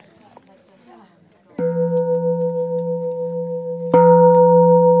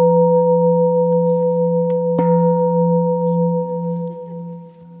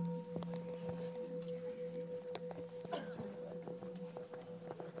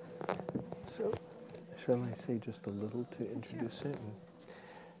 So, shall I say just a little to introduce it?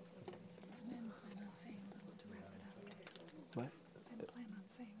 What?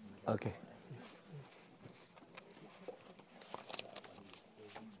 Okay.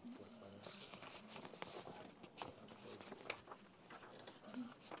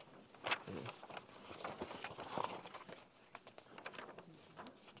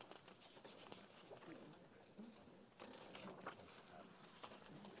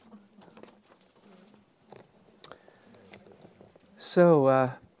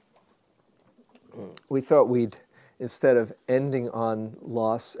 So we thought instead of ending on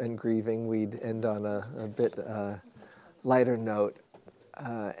loss and grieving, we'd end on a bit lighter note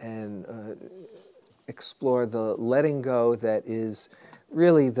and explore the letting go that is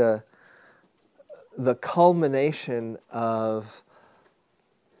really the culmination of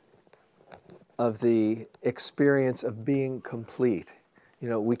the experience of being complete. You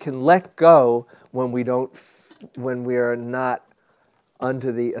know, we can let go when when we are not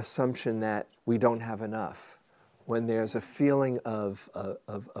under the assumption that we don't have enough. When there's a feeling of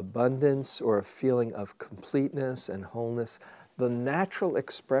abundance or a feeling of completeness and wholeness, the natural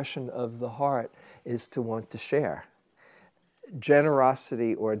expression of the heart is to want to share.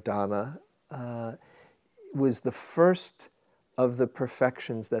 Generosity or dana was the first of the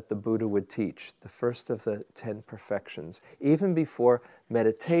perfections that the Buddha would teach, the first of the 10 perfections. Even before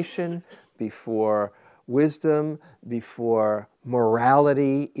meditation, before wisdom, before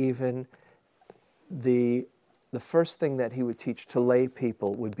morality even, the first thing that he would teach to lay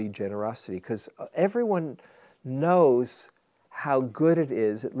people would be generosity, because everyone knows how good it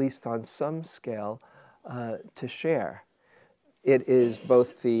is, at least on some scale, to share. It is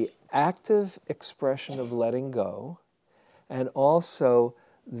both the active expression of letting go and also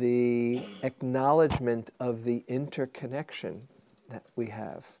the acknowledgement of the interconnection that we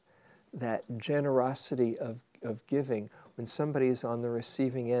have, that generosity of giving. When somebody is on the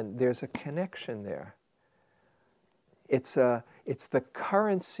receiving end, there's a connection there. It's the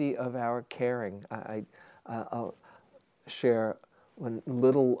currency of our caring. I'll share one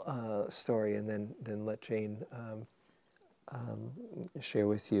little story and then let Jane share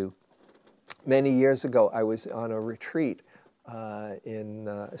with you. Many years ago, I was on a retreat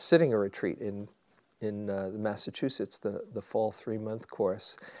sitting a retreat in Massachusetts, the fall 3-month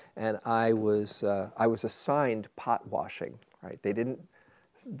course, and I was assigned pot washing. Right,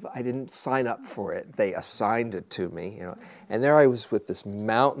 I didn't sign up for it. They assigned it to me, you know. And there I was with this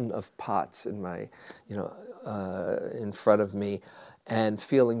mountain of pots in my, in front of me, and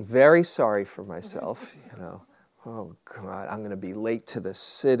feeling very sorry for myself, you know. Oh, God, I'm going to be late to the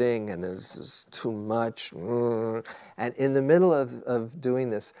sitting, and this is too much. And in the middle of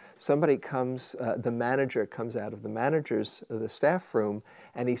doing this, somebody comes, the manager comes out of the staff room,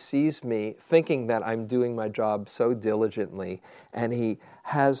 and he sees me thinking that I'm doing my job so diligently, and he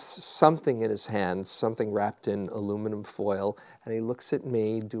has something in his hand, something wrapped in aluminum foil, and he looks at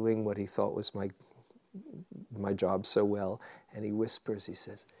me doing what he thought was my job so well, and he whispers, he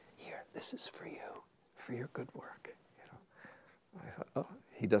says, "Here, this is for you. For your good work." I thought, oh,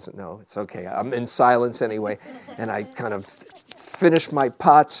 he doesn't know. It's okay. I'm in silence anyway. And I kind of finished my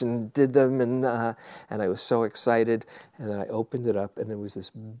pots and did them, and I was so excited. And then I opened it up, and there was this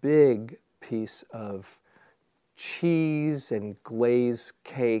big piece of cheese and glazed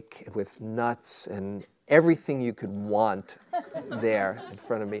cake with nuts and everything you could want there in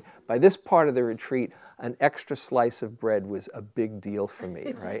front of me. By this part of the retreat, an extra slice of bread was a big deal for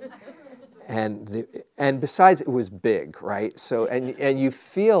me, right? And besides, it was big, right? So and you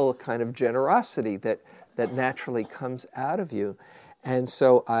feel kind of generosity that naturally comes out of you, and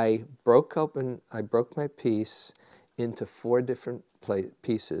so I broke my piece into 4 different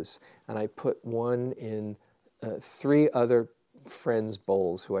pieces, and I put one in 3 other friends'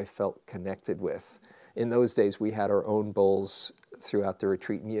 bowls who I felt connected with. In those days, we had our own bowls throughout the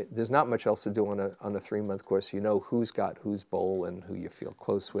retreat. And there's not much else to do on a 3-month course. You know who's got whose bowl and who you feel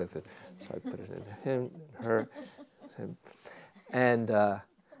close with. And so I put it in him, her, him. And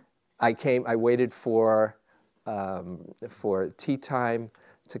I waited for tea time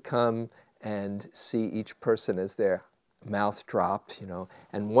to come and see each person as their mouth dropped, you know.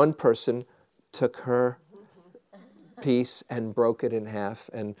 And one person took her piece and broke it in half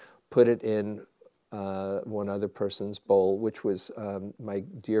and put it in one other person's bowl, which was my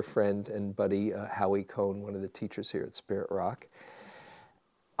dear friend and buddy Howie Cohn, one of the teachers here at Spirit Rock.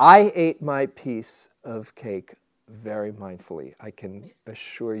 I ate my piece of cake very mindfully, I can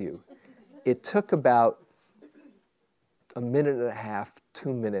assure you. It took about a minute and a half,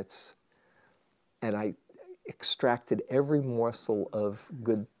 2 minutes, and I extracted every morsel of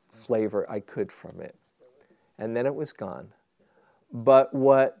good flavor I could from it. And then it was gone. But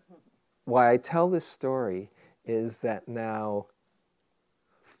why I tell this story is that now,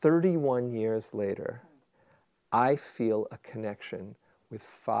 31 years later, I feel a connection with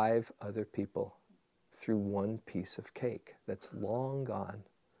 5 other people through one piece of cake that's long gone.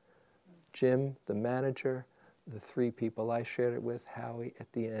 Jim, the manager, the 3 people I shared it with, Howie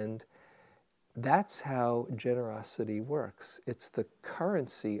at the end. That's how generosity works. It's the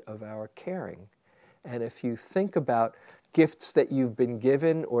currency of our caring. And if you think about gifts that you've been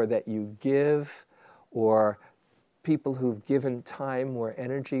given or that you give, or people who've given time or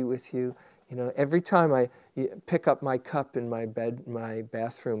energy with you, you know, every time I pick up my cup in my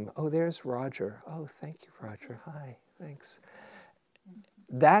bathroom, oh, there's Roger. Oh, thank you, Roger. Hi, thanks.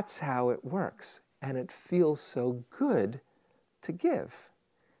 That's how it works. And it feels so good to give.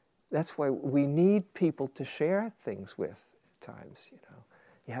 That's why we need people to share things with at times, you know.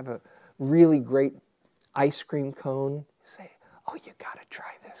 You have a really great ice cream cone, you say, oh, you gotta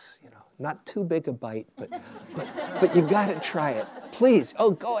try this, you know. Not too big a bite, but you've gotta try it. Please,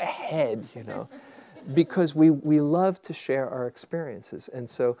 oh, go ahead, you know. Because we love to share our experiences. And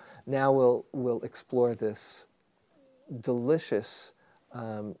so now we'll explore this delicious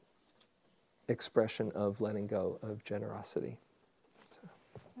expression of letting go, of generosity.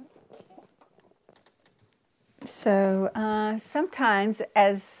 So sometimes,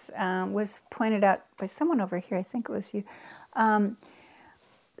 as was pointed out by someone over here, I think it was you,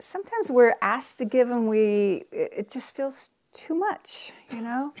 sometimes we're asked to give and it just feels too much, you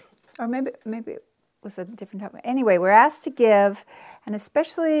know? Or maybe it was a different topic. Anyway, we're asked to give, and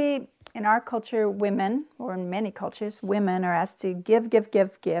especially in our culture, women, or in many cultures, women are asked to give,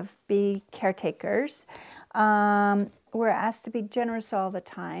 be caretakers. We're asked to be generous all the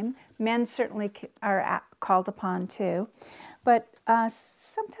time. Men certainly are called upon too. But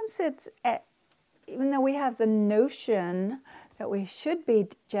sometimes it's, even though we have the notion that we should be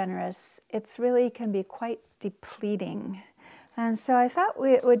generous, it's really can be quite depleting. And so I thought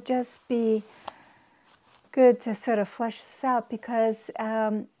it would just be good to sort of flesh this out, because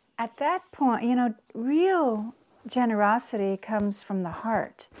at that point, you know, real generosity comes from the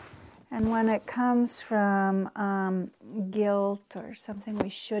heart. And when it comes from guilt or something we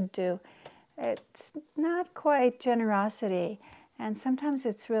should do, it's not quite generosity. And sometimes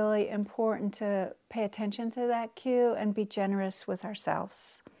it's really important to pay attention to that cue and be generous with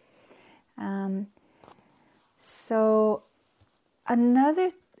ourselves. So another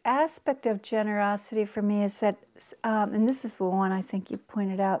aspect of generosity for me is that, and this is the one I think you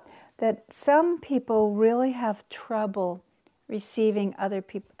pointed out, that some people really have trouble receiving other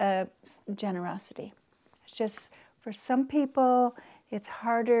people generosity. It's just, for some people, it's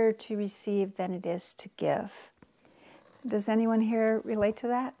harder to receive than it is to give. Does anyone here relate to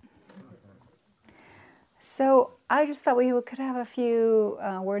that? So I just thought we could have a few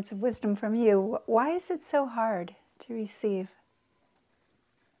words of wisdom from you. Why is it so hard to receive?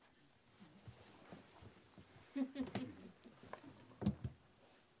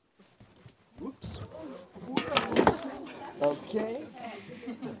 Okay.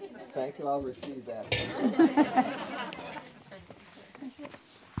 Thank you. I'll receive that.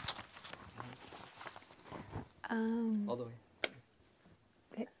 All the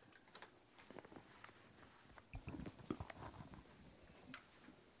way.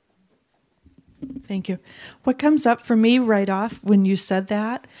 Thank you. What comes up for me right off when you said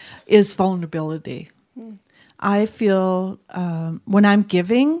that is vulnerability. I feel, when I'm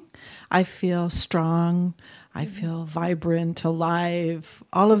giving, I feel strong, I feel vibrant, alive,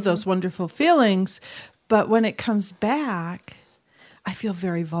 all of those wonderful feelings. But when it comes back, I feel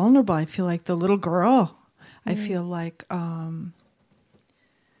very vulnerable. I feel like the little girl. I feel like,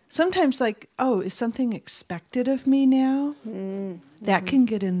 sometimes like, oh, is something expected of me now? That can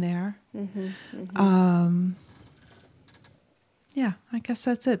get in there. Yeah, I guess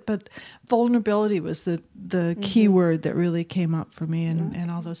that's it. But vulnerability was the key word that really came up for me,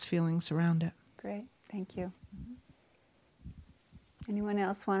 and all those feelings around it. Great, thank you. Anyone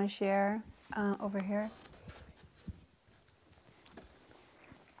else want to share over here?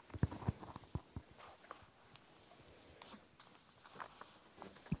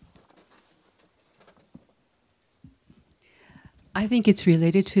 I think it's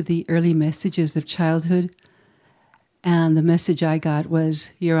related to the early messages of childhood. And the message I got was,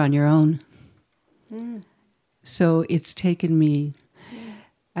 you're on your own. So it's taken me,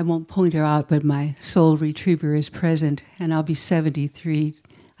 I won't point her out, but my soul retriever is present, and I'll be 73.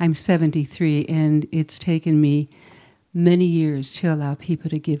 I'm 73, and it's taken me many years to allow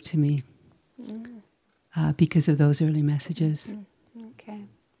people to give to me because of those early messages. Okay,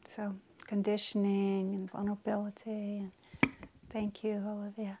 so conditioning and vulnerability. Thank you,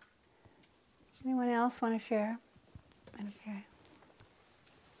 Olivia. Anyone else want to share? Okay.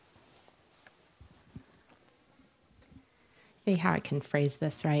 Maybe how I can phrase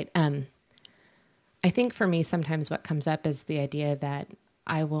this right. I think for me, sometimes what comes up is the idea that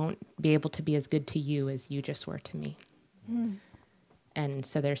I won't be able to be as good to you as you just were to me. And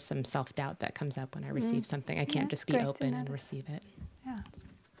so there's some self-doubt that comes up when I receive something. I can't just be open and receive it. Yeah.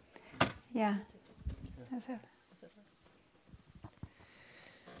 Yeah.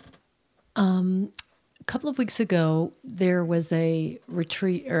 A couple of weeks ago, there was a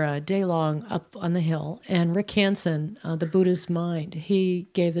retreat or a day-long up on the hill, and Rick Hansen, the Buddha's Mind, he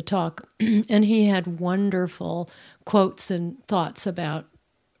gave the talk, and he had wonderful quotes and thoughts about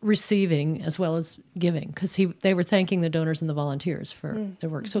receiving as well as giving, because they were thanking the donors and the volunteers for their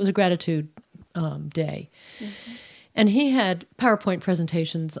work. So it was a gratitude day. And he had PowerPoint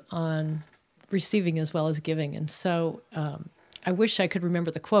presentations on receiving as well as giving. And so I wish I could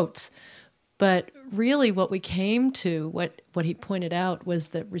remember the quotes. But really what we came to, what he pointed out, was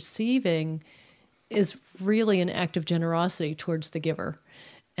that receiving is really an act of generosity towards the giver.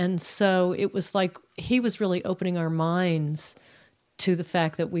 And so it was like he was really opening our minds to the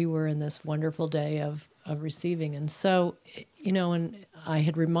fact that we were in this wonderful day of receiving. And so, and I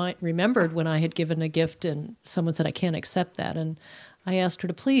had remembered when I had given a gift and someone said, I can't accept that. And I asked her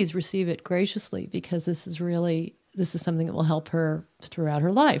to please receive it graciously, because this is something that will help her throughout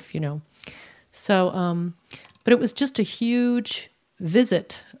her life, So, but it was just a huge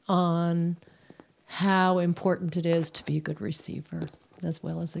visit on how important it is to be a good receiver as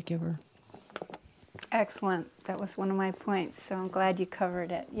well as a giver. Excellent. That was one of my points, so I'm glad you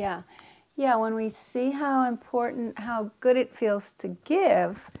covered it. Yeah. Yeah, when we see how important, how good it feels to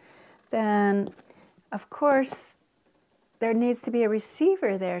give, then, of course, there needs to be a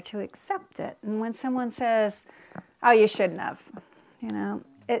receiver there to accept it. And when someone says, oh, you shouldn't have,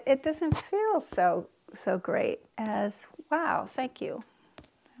 it doesn't feel so great as, wow, thank you.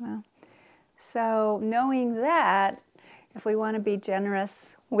 So knowing that, if we want to be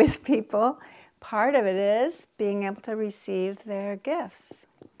generous with people, part of it is being able to receive their gifts,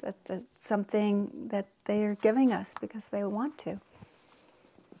 that's something that they are giving us because they want to.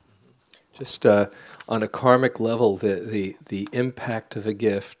 Just on a karmic level, the impact of a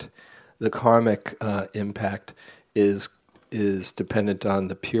gift, the karmic impact is dependent on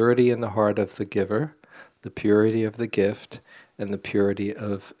the purity in the heart of the giver, the purity of the gift, and the purity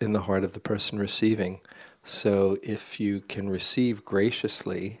in the heart of the person receiving. So if you can receive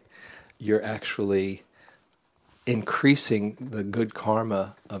graciously, you're actually increasing the good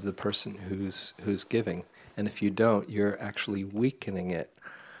karma of the person who's giving. And if you don't, you're actually weakening it.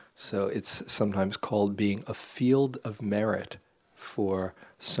 So it's sometimes called being a field of merit for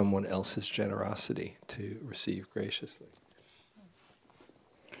someone else's generosity to receive graciously.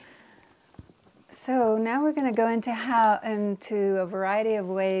 So now we're going to go into a variety of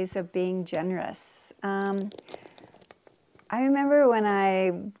ways of being generous. I remember when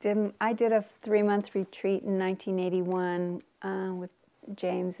I did a 3-month retreat in 1981 with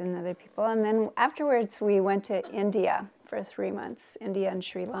James and other people, and then afterwards we went to India for 3 months, India and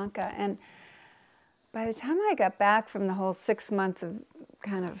Sri Lanka. And by the time I got back from the whole 6 month of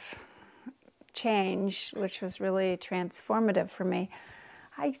kind of change, which was really transformative for me,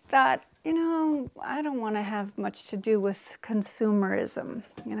 I thought, I don't want to have much to do with consumerism.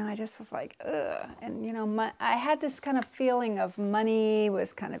 I just was like, ugh. And, I had this kind of feeling of money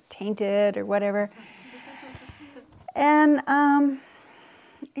was kind of tainted or whatever. And,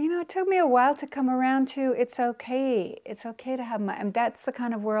 it took me a while to come around to it's okay. It's okay to have money. And that's the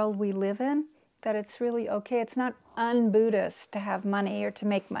kind of world we live in, that it's really okay. It's not un-Buddhist to have money or to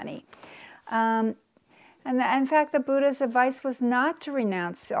make money. In fact, the Buddha's advice was not to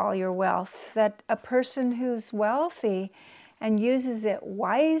renounce all your wealth, that a person who's wealthy and uses it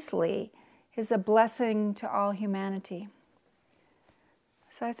wisely is a blessing to all humanity.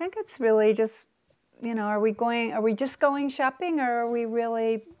 So I think it's really just, are we just going shopping, or are we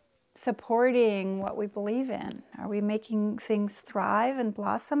really supporting what we believe in? Are we making things thrive and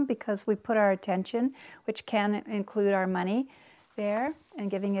blossom because we put our attention, which can include our money, there and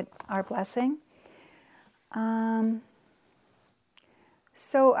giving it our blessing?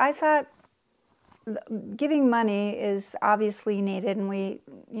 So I thought giving money is obviously needed,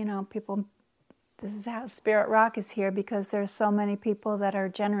 and people, this is how Spirit Rock is here, because there's so many people that are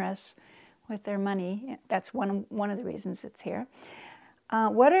generous with their money. That's one of the reasons it's here.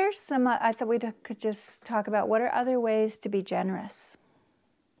 What are some, I thought we could just talk about, what are other ways to be generous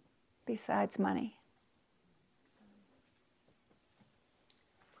besides money?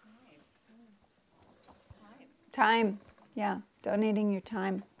 Time, yeah, donating your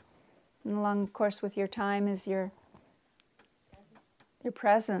time. And along, of course, with your time is your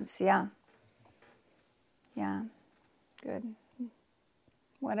presence, yeah. Yeah, good.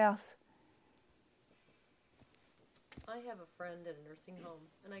 What else? I have a friend in a nursing home,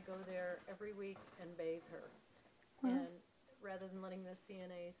 and I go there every week and bathe her. Wow. And rather than letting the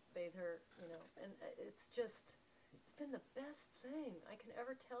CNAs bathe her, and it's been the best thing I can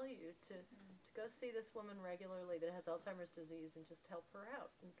ever tell you to go see this woman regularly that has Alzheimer's disease and just help her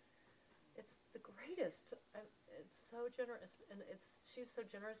out. And it's the greatest. It's so generous, and she's so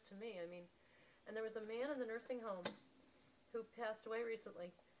generous to me. I mean, and there was a man in the nursing home who passed away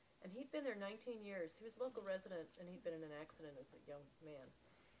recently, and he'd been there 19 years. He was a local resident, and he'd been in an accident as a young man.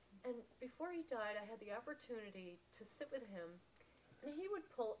 And before he died, I had the opportunity to sit with him, and he would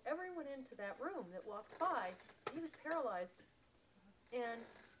pull everyone into that room that walked by. He was paralyzed, and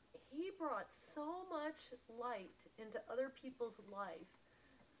he brought so much light into other people's life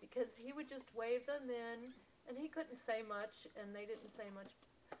because he would just wave them in, and he couldn't say much, and they didn't say much.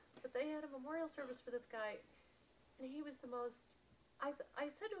 But they had a memorial service for this guy, and he was the most... I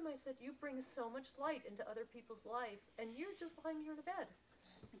said to him, I said, you bring so much light into other people's life, and you're just lying here in a bed.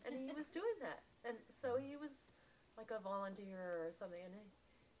 And he was doing that. And so he was like a volunteer or something, and it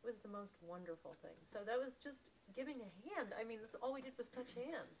was the most wonderful thing. So that was just giving a hand. I mean, that's all we did was touch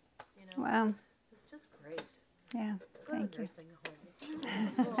hands, Wow. It's just great. Yeah, Go to thank you. nursing home. It's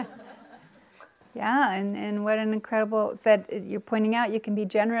wonderful. Yeah, and what an incredible, that you're pointing out, you can be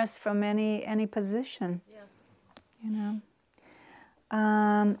generous from any position. Yeah.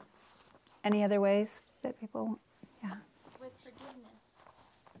 Any other ways that people, yeah. With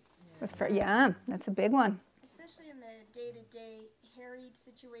forgiveness. Yeah, that's a big one. Especially in the day-to-day harried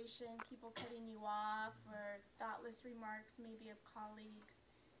situation, people cutting you off or thoughtless remarks maybe of colleagues,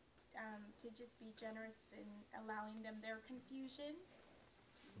 to just be generous in allowing them their confusion.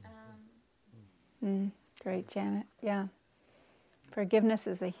 Great, Janet. Yeah. Forgiveness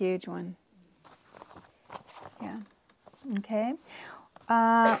is a huge one. Yeah. Okay.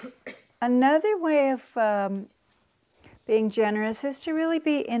 Another way of being generous is to really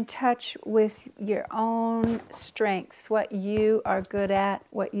be in touch with your own strengths, what you are good at,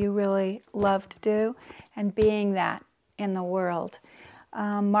 what you really love to do, and being that in the world.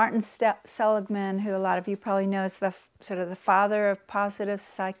 Martin Seligman, who a lot of you probably know, is the sort of the father of positive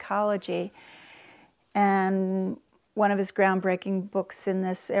psychology, and one of his groundbreaking books in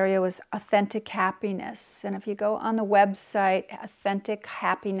this area was Authentic Happiness. And if you go on the website,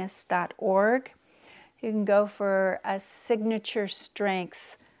 AuthenticHappiness.org, you can go for a signature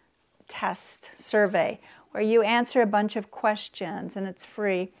strength test survey where you answer a bunch of questions, and it's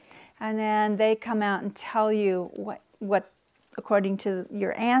free. And then they come out and tell you what according to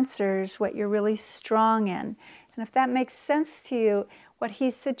your answers, what you're really strong in. And if that makes sense to you, what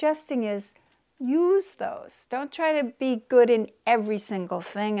he's suggesting is use those. Don't try to be good in every single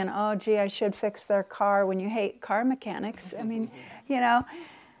thing and, oh, gee, I should fix their car when you hate car mechanics. I mean,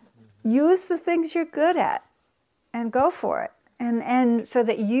 use the things you're good at and go for it. And so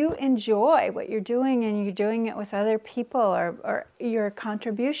that you enjoy what you're doing and you're doing it with other people or your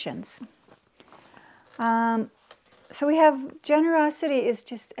contributions. So we have generosity is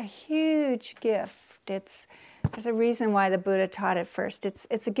just a huge gift. There's a reason why the Buddha taught it first.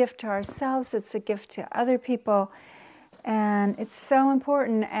 It's a gift to ourselves, it's a gift to other people, and it's so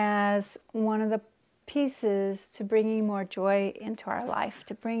important as one of the pieces to bringing more joy into our life,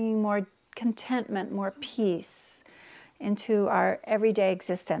 to bringing more contentment, more peace into our everyday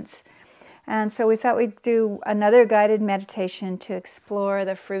existence. And so we thought we'd do another guided meditation to explore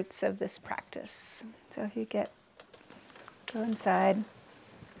the fruits of this practice. So if you go inside.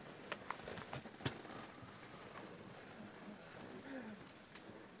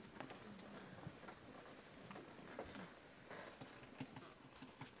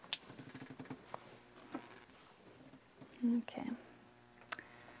 Okay.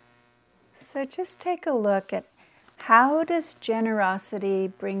 So just take a look at how does generosity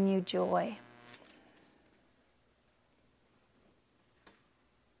bring you joy?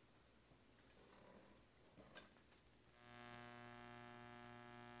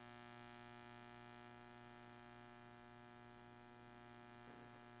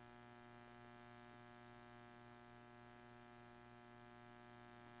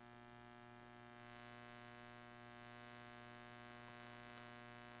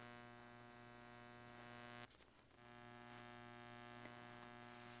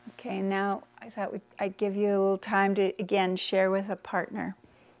 Okay, now I thought I'd give you a little time to again share with a partner.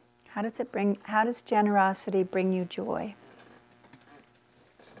 How does generosity bring you joy?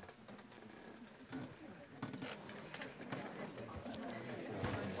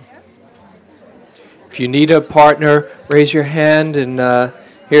 If you need a partner, raise your hand, and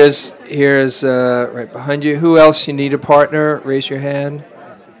here's right behind you. Who else you need a partner? Raise your hand.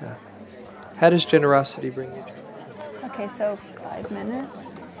 Yeah. How does generosity bring you joy? Okay, so 5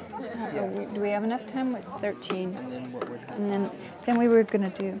 minutes. Do we have enough time? It's 13. And then what would happen? And then we were going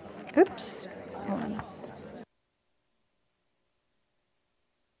to do. Oops. Hold on.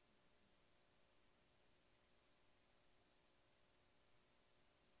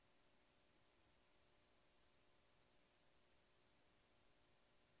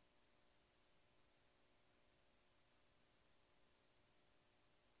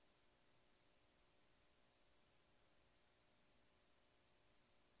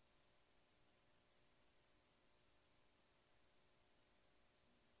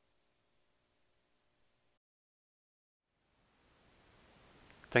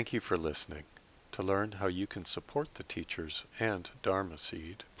 Thank you for listening. To learn how you can support the teachers and Dharma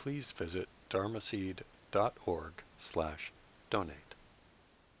Seed, please visit dharmaseed.org/donate.